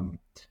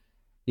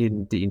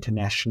in the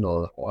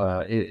international,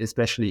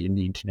 especially in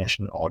the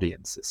international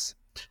audiences.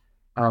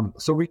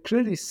 So we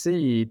clearly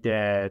see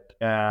that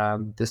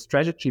the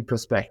strategy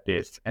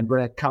perspective, and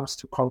when it comes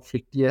to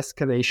conflict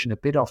de-escalation, a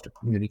bit of the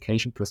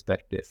communication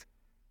perspective,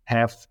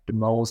 have the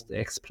most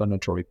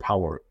explanatory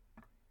power.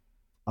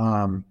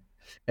 And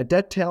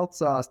that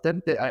tells us,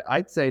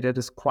 I'd say that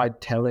is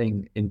quite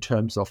telling in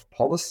terms of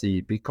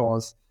policy,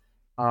 because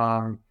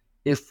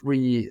if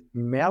we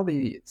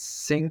merely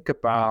think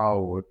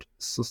about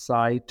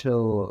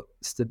societal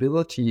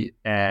stability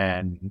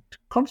and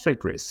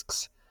conflict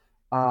risks,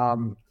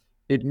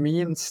 it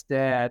means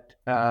that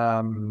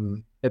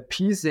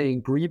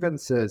appeasing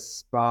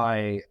grievances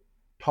by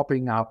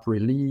topping up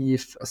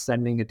relief,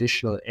 sending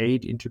additional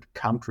aid into the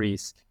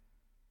countries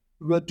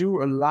will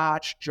do a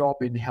large job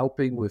in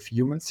helping with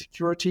human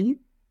security,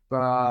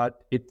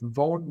 but it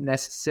won't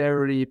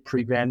necessarily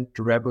prevent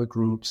the rebel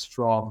groups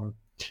from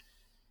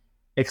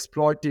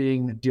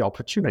exploiting the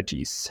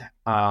opportunities,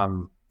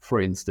 for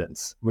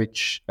instance,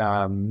 which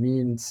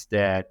means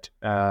that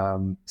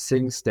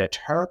things that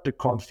hurt the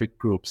conflict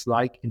groups,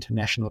 like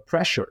international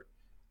pressure,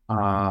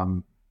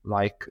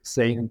 like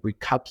saying we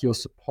cut your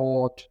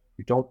support,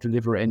 we don't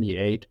deliver any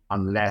aid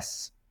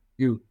unless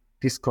you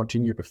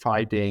discontinue the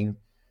fighting,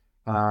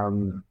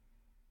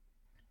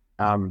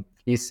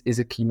 is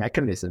a key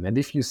mechanism. And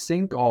if you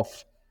think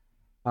of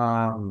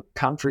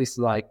countries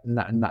like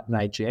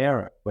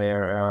Niger,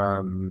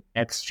 where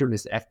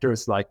extremist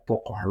actors like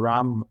Boko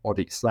Haram or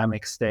the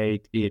Islamic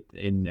State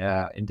in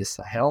the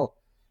Sahel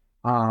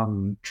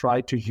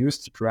try to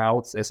use the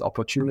droughts as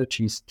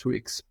opportunities to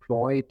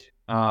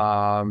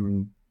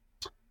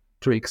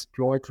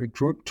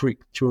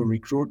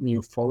recruit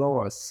new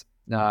followers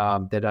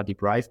that are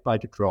deprived by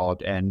the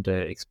drought, and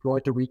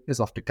exploit the weakness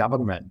of the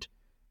government.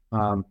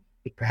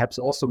 It perhaps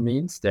also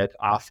means that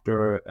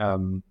after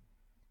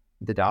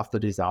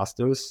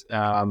disasters,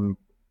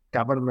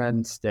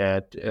 governments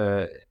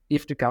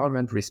if the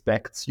government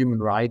respects human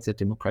rights and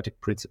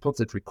democratic principles,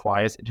 it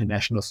requires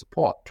international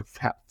support to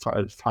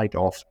fight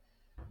off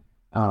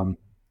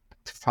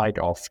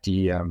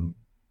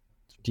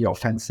the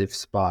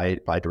offensives by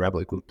the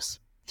rebel groups.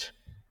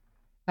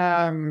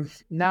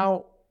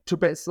 Now,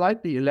 to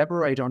slightly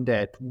elaborate on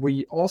that,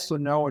 we also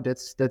know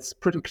that's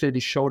pretty clearly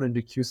shown in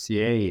the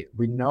QCA.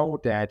 We know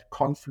that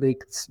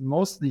conflicts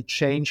mostly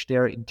change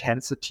their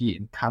intensity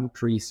in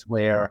countries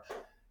where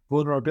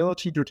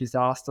vulnerability to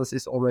disasters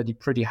is already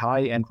pretty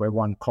high and where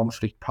one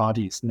conflict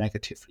party is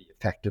negatively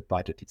affected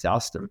by the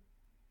disaster.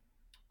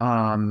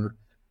 And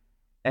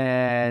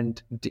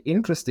the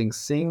interesting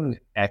thing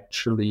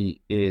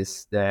actually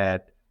is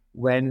that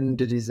when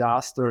the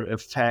disaster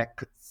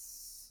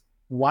affects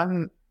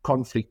one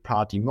conflict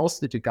party,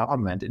 mostly the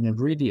government, in a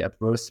really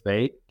adverse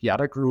way, the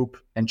other group,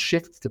 and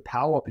shifts the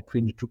power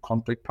between the two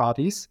conflict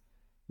parties,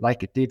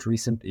 like it did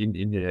recently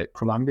in the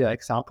Colombia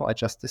example I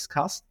just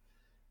discussed,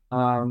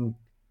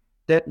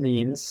 that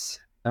means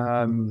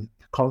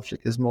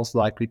conflict is most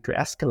likely to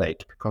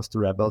escalate because the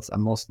rebels are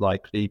most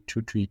likely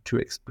to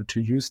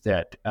use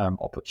that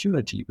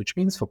opportunity, which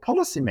means for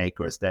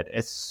policymakers that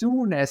as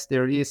soon as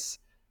there is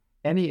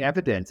any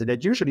evidence, and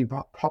that usually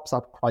pops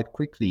up quite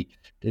quickly,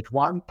 that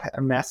one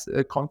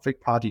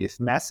conflict party is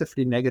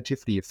massively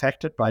negatively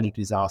affected by the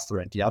disaster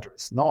and the other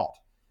is not,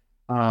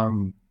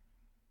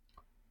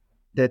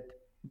 that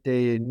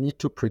they need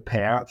to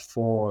prepare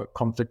for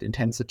conflict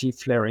intensity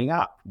flaring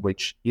up,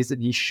 which is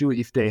an issue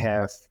if they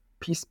have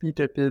peace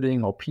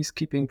building or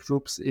peacekeeping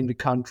troops in the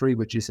country,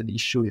 which is an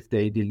issue if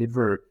they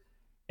deliver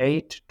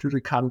aid to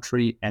the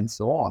country and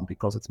so on,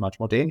 because it's much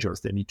more dangerous.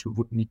 They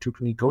would need to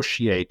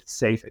negotiate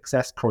safe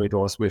access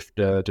corridors with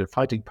the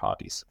fighting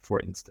parties, for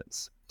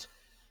instance.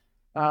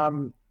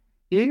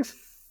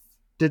 If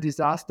the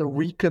disaster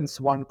weakens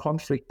one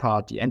conflict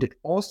party and it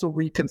also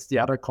weakens the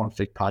other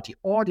conflict party,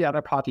 or the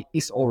other party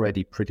is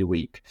already pretty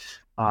weak,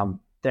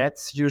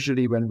 that's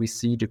usually when we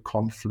see the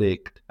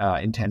conflict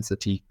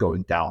intensity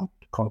going down,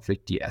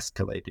 conflict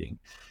de-escalating.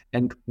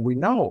 And we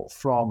know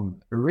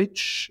from a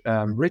rich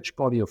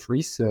body of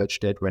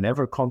research that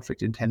whenever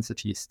conflict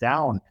intensity is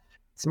down,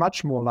 it's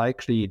much more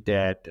likely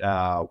that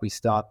we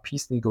start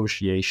peace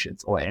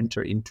negotiations or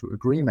enter into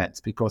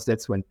agreements, because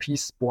that's when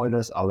peace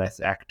spoilers are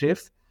less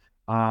active.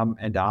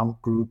 And armed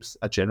groups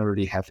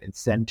generally have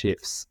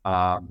incentives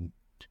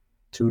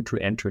to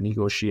enter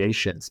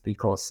negotiations,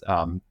 because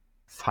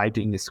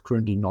fighting is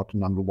currently not the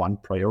number one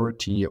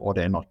priority, or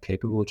they're not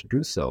capable to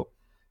do so.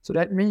 So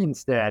that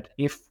means that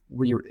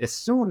as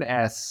soon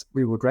as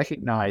we would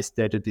recognize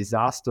that a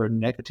disaster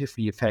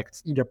negatively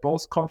affects either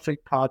both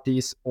conflict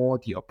parties or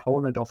the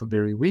opponent of a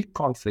very weak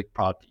conflict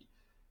party,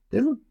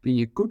 there would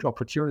be a good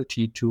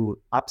opportunity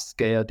to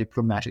upscale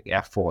diplomatic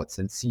efforts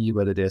and see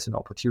whether there's an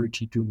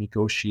opportunity to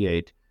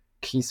negotiate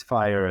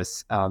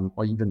ceasefires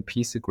or even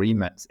peace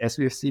agreements, as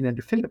we have seen in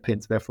the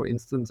Philippines, where, for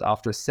instance,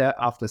 after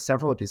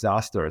several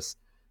disasters,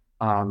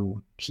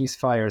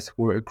 ceasefires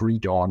were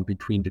agreed on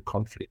between the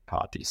conflict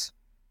parties.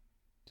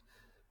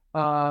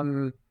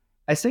 I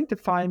think this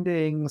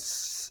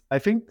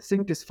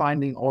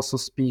finding also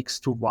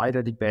speaks to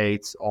wider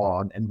debates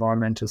on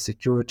environmental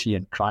security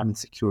and climate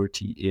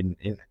security in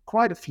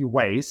quite a few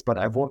ways, but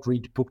I won't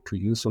read the book to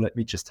you, so let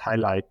me just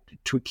highlight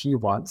two key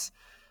ones.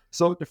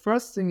 So the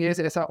first thing is,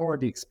 as I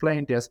already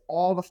explained, there's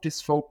all of this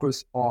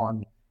focus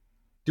on,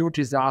 do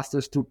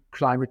disasters, do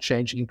climate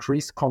change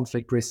increase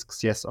conflict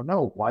risks, yes or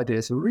no? Why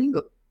there's a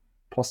real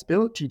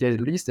possibility that, at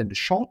least in the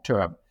short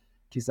term,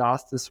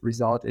 disasters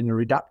result in a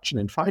reduction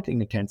in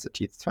fighting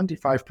intensity. It's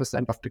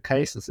 25% of the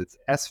cases. It's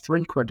as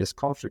frequent as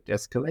conflict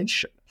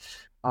escalation.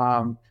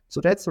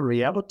 So that's a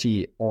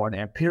reality, or an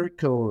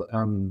empirical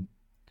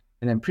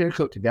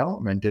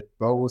development that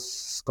both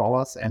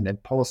scholars and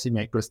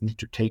policymakers need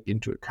to take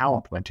into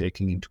account when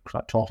talking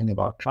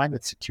about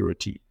climate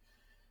security.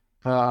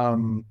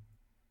 And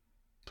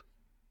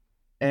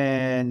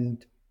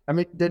I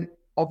mean, then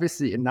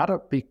obviously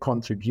another big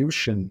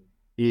contribution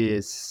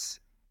is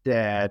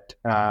that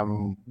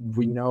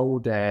we know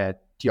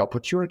that the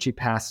opportunity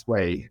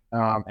pathway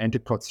and the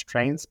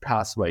constraints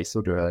pathway,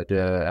 so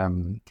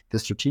the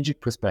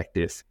strategic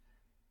perspective,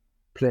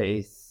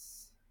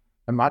 plays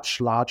a much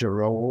larger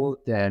role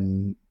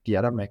than the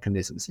other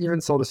mechanisms.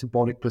 Even so, the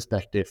symbolic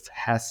perspective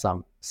has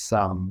some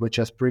which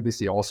has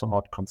previously also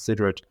not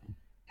considered,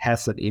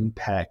 has an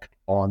impact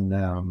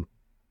on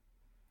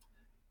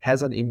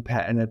has an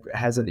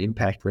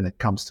impact when it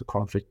comes to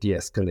conflict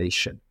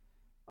de-escalation.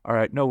 All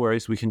right, no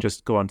worries. We can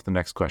just go on to the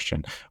next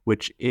question,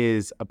 which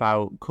is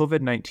about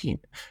COVID-19.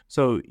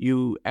 So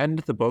you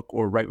end the book,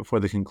 or right before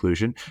the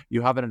conclusion,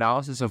 you have an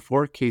analysis of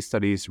 4 case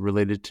studies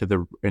related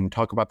to and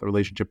talk about the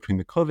relationship between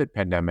the COVID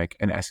pandemic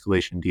and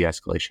escalation,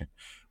 de-escalation.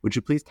 Would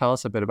you please tell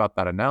us a bit about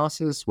that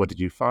analysis? What did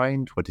you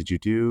find? What did you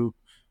do?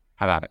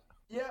 Have at it.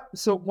 Yeah,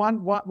 so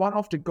one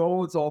of the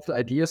goals of the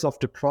ideas of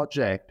the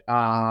project,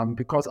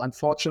 because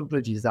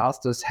unfortunately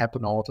disasters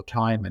happen all the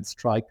time and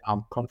strike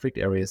conflict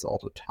areas all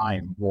the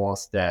time,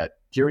 was that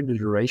during the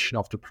duration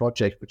of the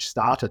project, which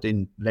started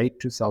in late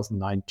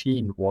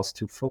 2019, was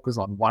to focus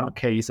on one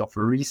case of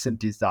a recent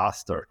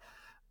disaster.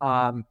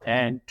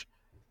 And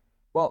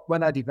well,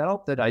 when I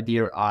developed that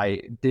idea,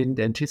 I didn't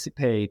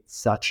anticipate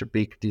such a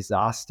big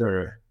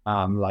disaster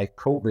like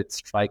COVID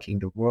striking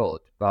the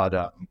world,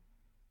 but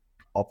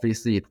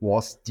obviously, it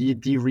was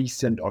the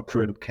recent or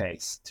current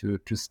case to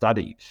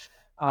study.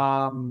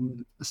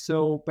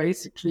 So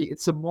basically,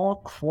 it's a more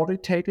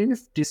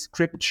qualitative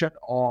description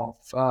of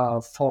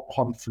 4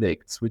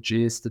 conflicts, which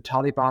is the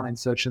Taliban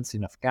insurgency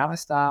in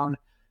Afghanistan,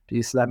 the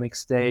Islamic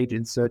State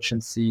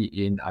insurgency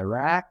in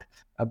Iraq,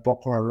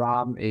 Boko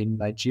Haram in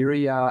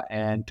Nigeria,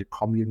 and the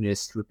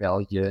communist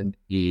rebellion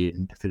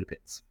in the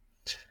Philippines.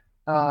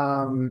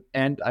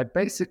 And I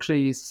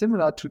basically,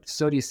 similar to the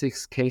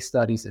 36 case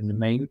studies in the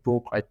main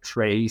book, I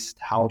traced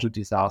how the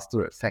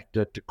disaster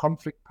affected the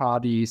conflict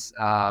parties,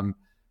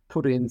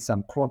 put in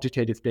some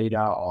quantitative data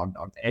on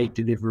aid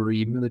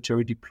delivery,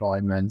 military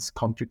deployments,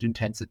 conflict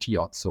intensity,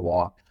 and so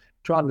on,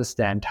 to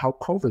understand how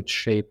COVID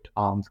shaped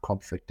armed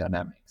conflict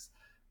dynamics.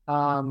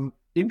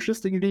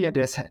 Interestingly, and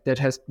that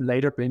has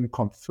later been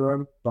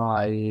confirmed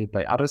by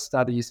other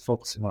studies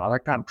focusing on other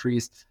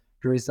countries,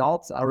 the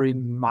results are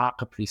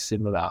remarkably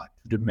similar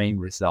to the main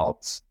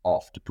results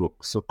of the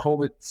book. So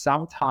COVID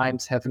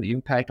sometimes have an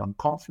impact on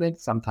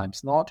conflict,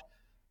 sometimes not.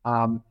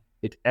 COVID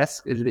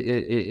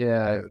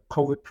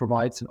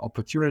provides an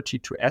opportunity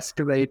to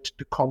escalate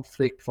the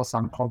conflict for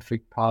some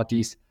conflict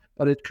parties,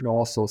 but it can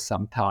also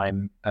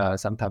sometimes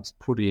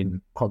put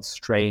in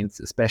constraints,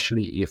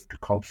 especially if the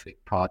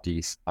conflict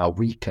parties are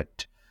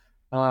weakened.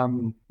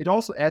 It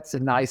also adds a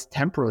nice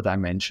temporal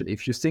dimension.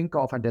 If you think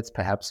of, and that's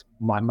perhaps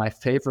my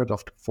favorite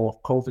of the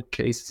 4 COVID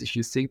cases, if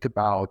you think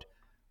about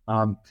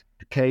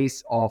the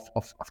case of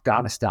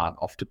Afghanistan,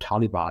 of the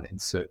Taliban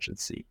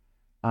insurgency.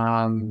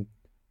 Now,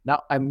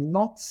 I'm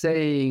not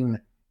saying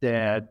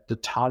that the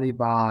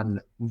Taliban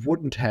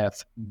wouldn't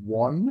have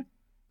won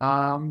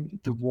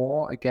the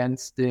war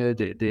against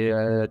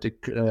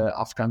the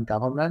Afghan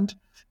government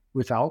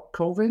without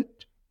COVID,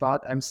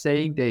 but I'm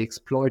saying they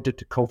exploited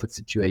the COVID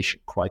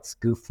situation quite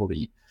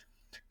skillfully.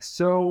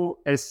 So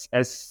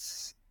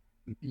as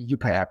you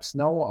perhaps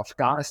know,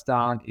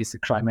 Afghanistan is a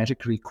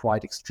climatically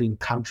quite extreme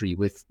country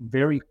with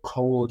very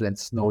cold and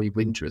snowy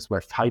winters where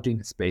fighting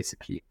is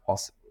basically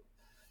impossible.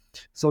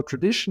 So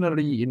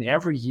traditionally, in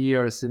every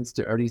year since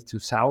the early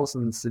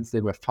 2000s, since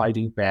they were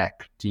fighting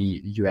back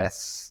the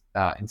US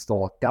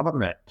installed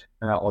government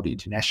or the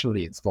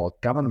internationally installed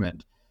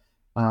government,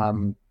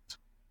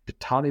 the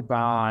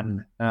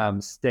Taliban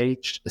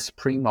staged a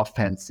spring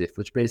offensive,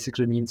 which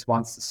basically means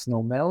once the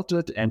snow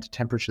melted and the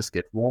temperatures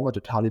get warmer,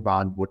 the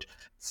Taliban would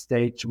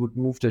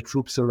move their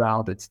troops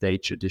around and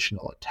stage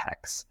additional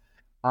attacks.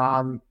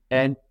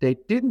 And they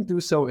didn't do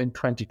so in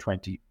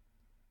 2020.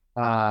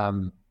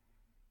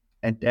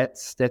 And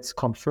that's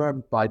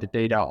confirmed by the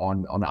data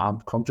on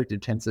armed conflict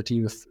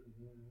intensity, with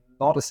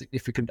not a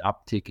significant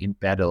uptick in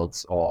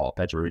battles or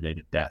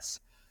battle-related deaths.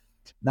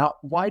 Now,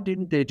 why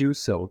didn't they do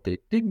so? They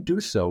didn't do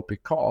so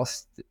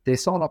because they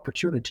saw an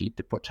opportunity.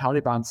 The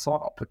Taliban saw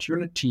an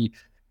opportunity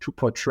to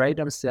portray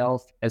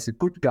themselves as a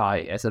good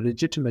guy, as a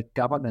legitimate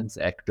governance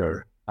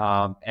actor,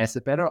 as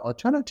a better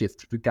alternative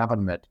to the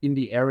government in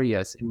the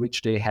areas in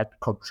which they had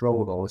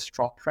control or a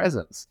strong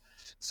presence.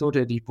 So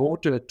they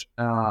devoted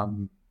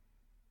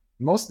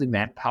mostly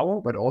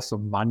manpower, but also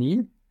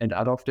money and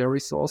other of their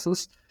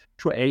resources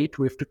to aid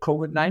with the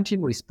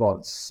COVID-19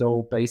 response.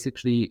 So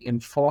basically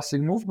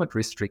enforcing movement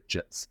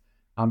restrictions,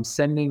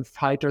 sending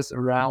fighters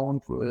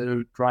around,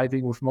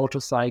 driving with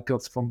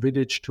motorcycles from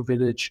village to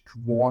village to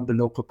warn the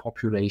local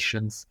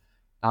populations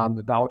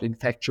about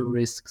infection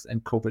risks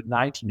and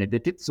COVID-19. And they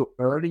did so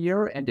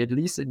earlier, and at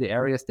least in the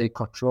areas they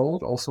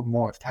controlled, also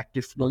more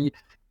effectively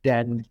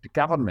than the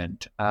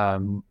government,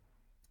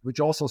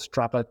 which also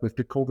struggled with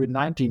the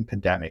COVID-19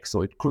 pandemic.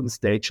 So it couldn't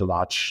stage a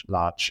large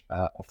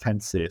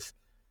offensive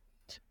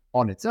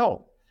on its own,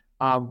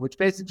 which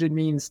basically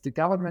means the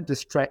government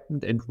is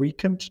threatened and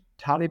weakened,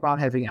 Taliban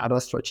having other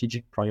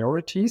strategic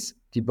priorities,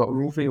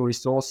 moving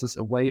resources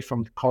away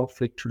from the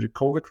conflict to the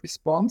COVID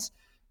response,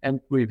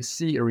 and we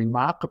see a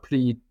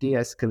remarkably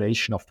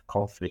de-escalation of the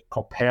conflict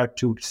compared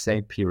to the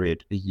same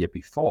period the year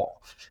before.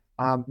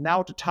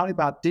 Now, the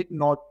Taliban did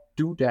not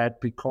do that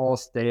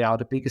because they are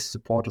the biggest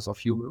supporters of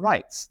human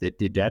rights. They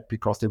did that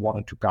because they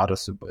wanted to gather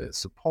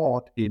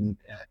support in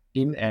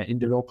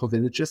the local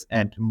villages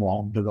and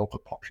among the local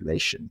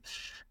population.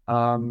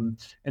 And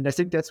I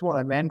think that's what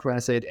I meant when I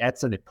say it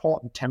adds an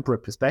important temporal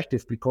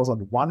perspective, because on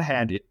the one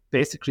hand, it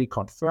basically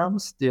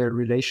confirms the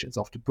relations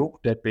of the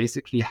book, that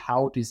basically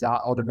or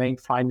the main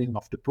finding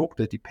of the book,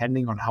 that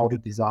depending on how the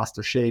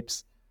disaster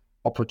shapes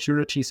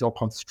opportunities or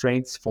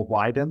constraints for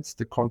violence,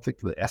 the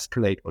conflict will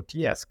escalate or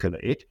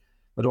de-escalate.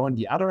 But on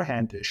the other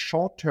hand,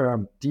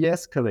 short-term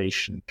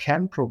de-escalation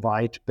can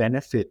provide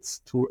benefits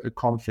to a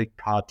conflict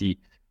party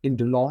in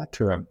the long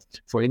term.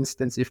 For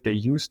instance, if they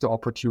use the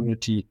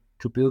opportunity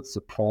to build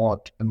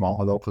support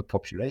among a local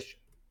population.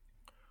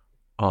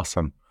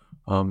 Awesome.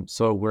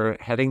 So we're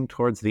heading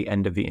towards the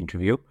end of the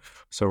interview.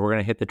 So we're going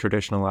to hit the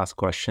traditional last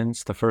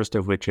questions. The first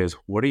of which is,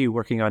 what are you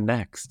working on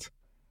next?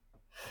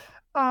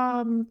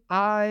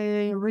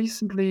 I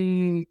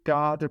recently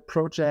got a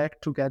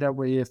project together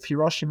with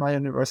Hiroshima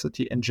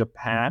University in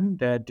Japan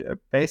that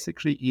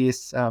basically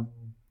is a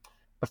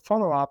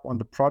follow-up on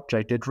the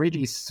project that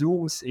really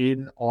zooms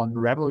in on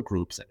rebel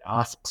groups and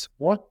asks,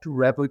 what do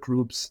rebel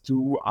groups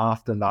do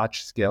after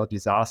large-scale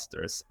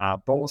disasters,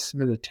 both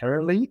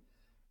militarily,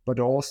 but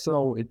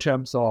also in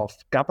terms of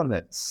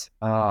governance.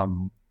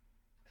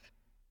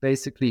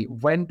 basically,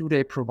 when do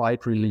they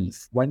provide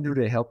relief? When do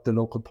they help the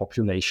local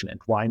population, and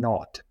why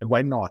not? And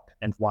why not?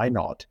 And why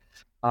not?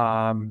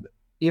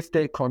 If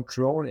they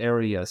control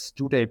areas,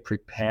 do they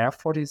prepare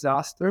for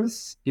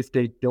disasters? If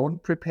they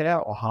don't prepare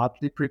or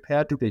hardly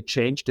prepare, do they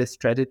change their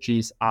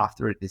strategies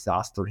after a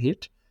disaster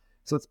hit?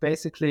 So it's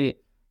basically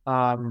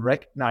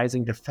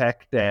recognizing the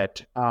fact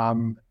that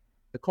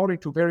according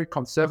to very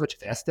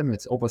conservative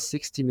estimates, over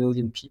 60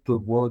 million people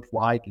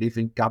worldwide live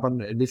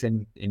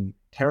in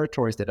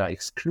territories that are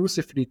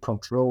exclusively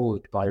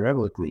controlled by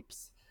rebel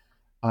groups.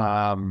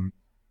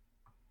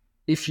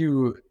 If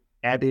you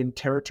add in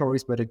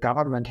territories where the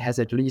government has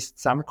at least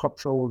some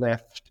control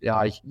left,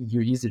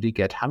 you easily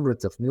get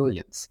hundreds of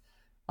millions.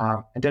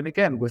 And then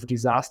again, with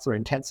disaster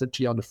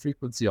intensity on the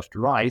frequency of the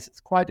rise, it's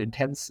quite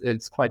intense.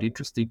 It's quite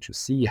interesting to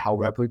see how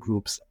rebel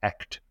groups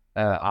act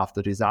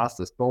after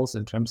disasters, both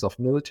in terms of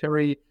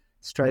military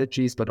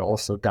strategies, but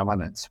also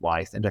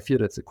governance-wise. And I feel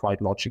that's a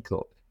quite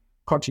logical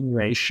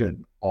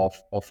continuation of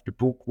the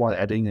book while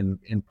adding an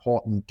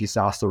important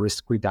disaster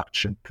risk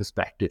reduction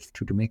perspective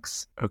to the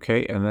mix.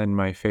 Okay, and then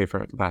my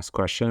favorite last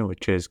question,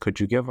 which is, could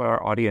you give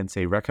our audience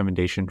a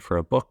recommendation for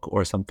a book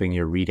or something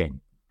you're reading?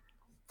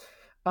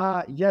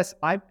 Yes,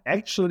 I'm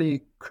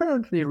actually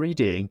currently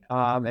reading,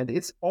 and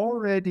it's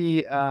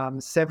already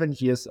 7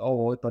 years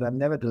old, but I'm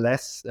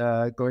nevertheless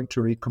going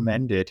to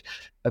recommend it.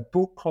 A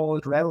book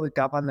called Rebel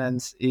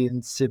Governance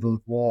in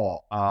Civil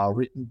War,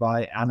 written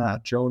by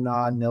Anna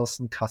Jonah,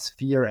 Nelson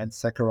Casfier, and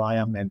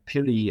Zachariah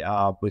Mampilli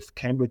with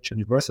Cambridge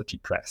University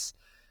Press.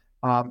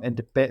 And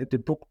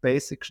the book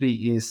basically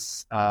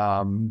is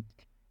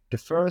the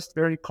first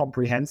very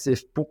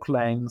comprehensive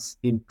book-length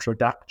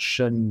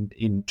introduction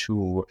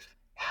into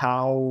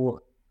how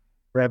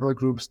rebel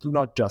groups do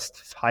not just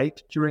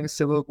fight during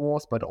civil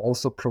wars, but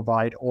also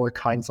provide all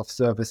kinds of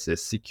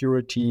services: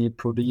 security,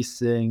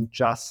 policing,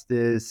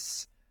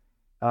 justice,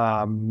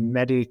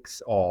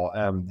 medics or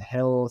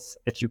health,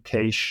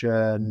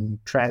 education,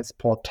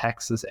 transport,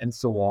 taxes, and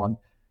so on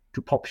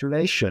to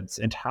populations,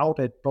 and how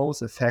that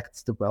both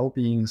affects the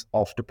well-being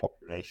of the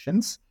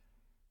populations,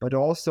 but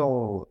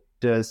also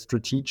the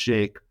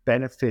strategic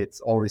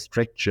benefits or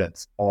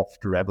restrictions of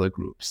the rebel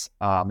groups.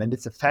 And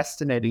it's a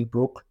fascinating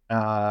book,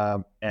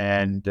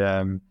 and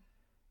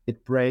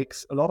it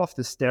breaks a lot of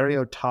the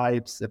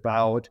stereotypes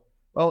about,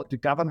 well, the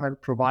government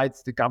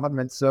provides the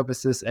government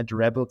services and the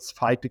rebels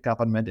fight the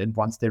government, and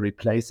once they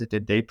replace it,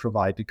 then they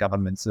provide the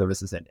government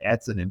services, and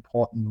adds an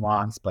important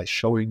nuance by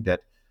showing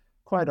that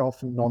quite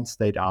often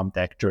non-state armed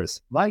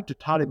actors, like the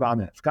Taliban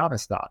in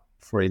Afghanistan,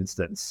 for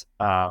instance,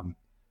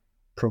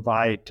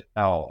 provide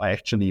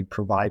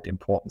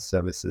important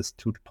services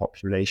to the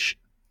population.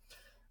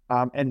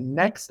 And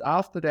next,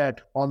 after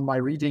that, on my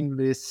reading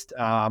list,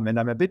 and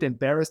I'm a bit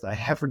embarrassed, I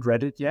haven't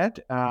read it yet,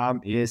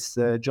 is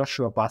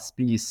Joshua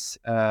Busby's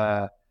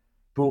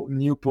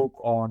new book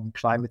on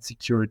climate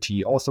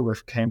security, also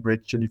with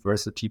Cambridge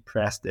University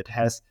Press, that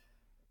has a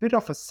bit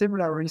of a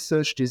similar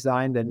research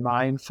design than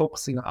mine,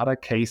 focusing on other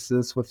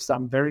cases with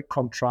some very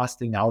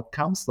contrasting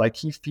outcomes. Like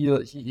he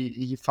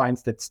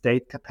finds that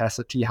state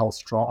capacity, how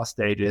strong a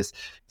state is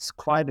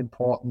quite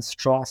important.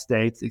 Strong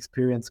states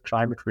experience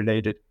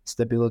climate-related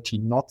stability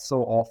not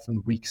so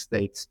often, weak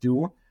states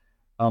do.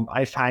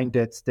 I find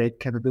that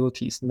state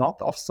capability is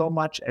not of so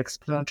much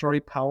explanatory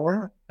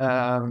power.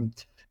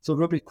 So it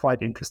will be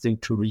quite interesting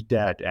to read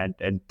that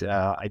and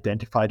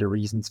identify the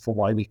reasons for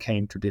why we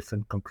came to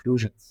different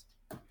conclusions.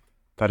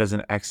 That is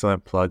an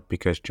excellent plug,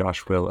 because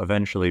Josh will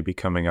eventually be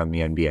coming on the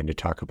NBN to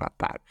talk about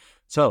that.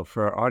 So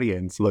for our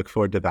audience, look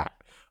forward to that.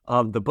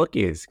 The book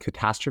is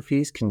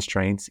Catastrophes,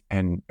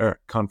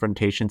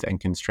 Confrontations and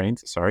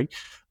Constraints,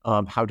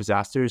 How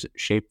Disasters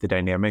Shape the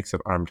Dynamics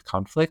of Armed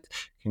Conflict.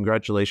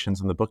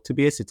 Congratulations on the book,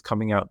 Tobias. It's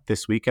coming out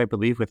this week, I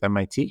believe, with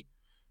MIT.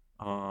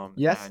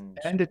 Yes,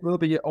 and it will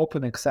be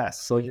open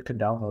access, so you can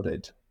download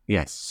it.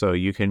 Yes, so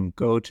you can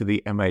go to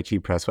the MIT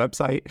Press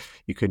website,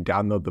 you can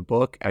download the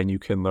book, and you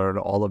can learn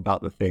all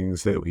about the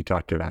things that we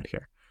talked about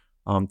here.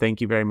 Thank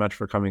you very much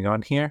for coming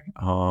on here.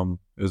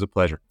 It was a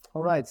pleasure.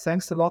 All right,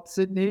 thanks a lot,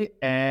 Sydney,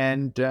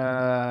 and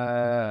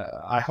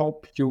I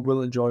hope you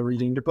will enjoy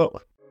reading the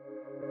book.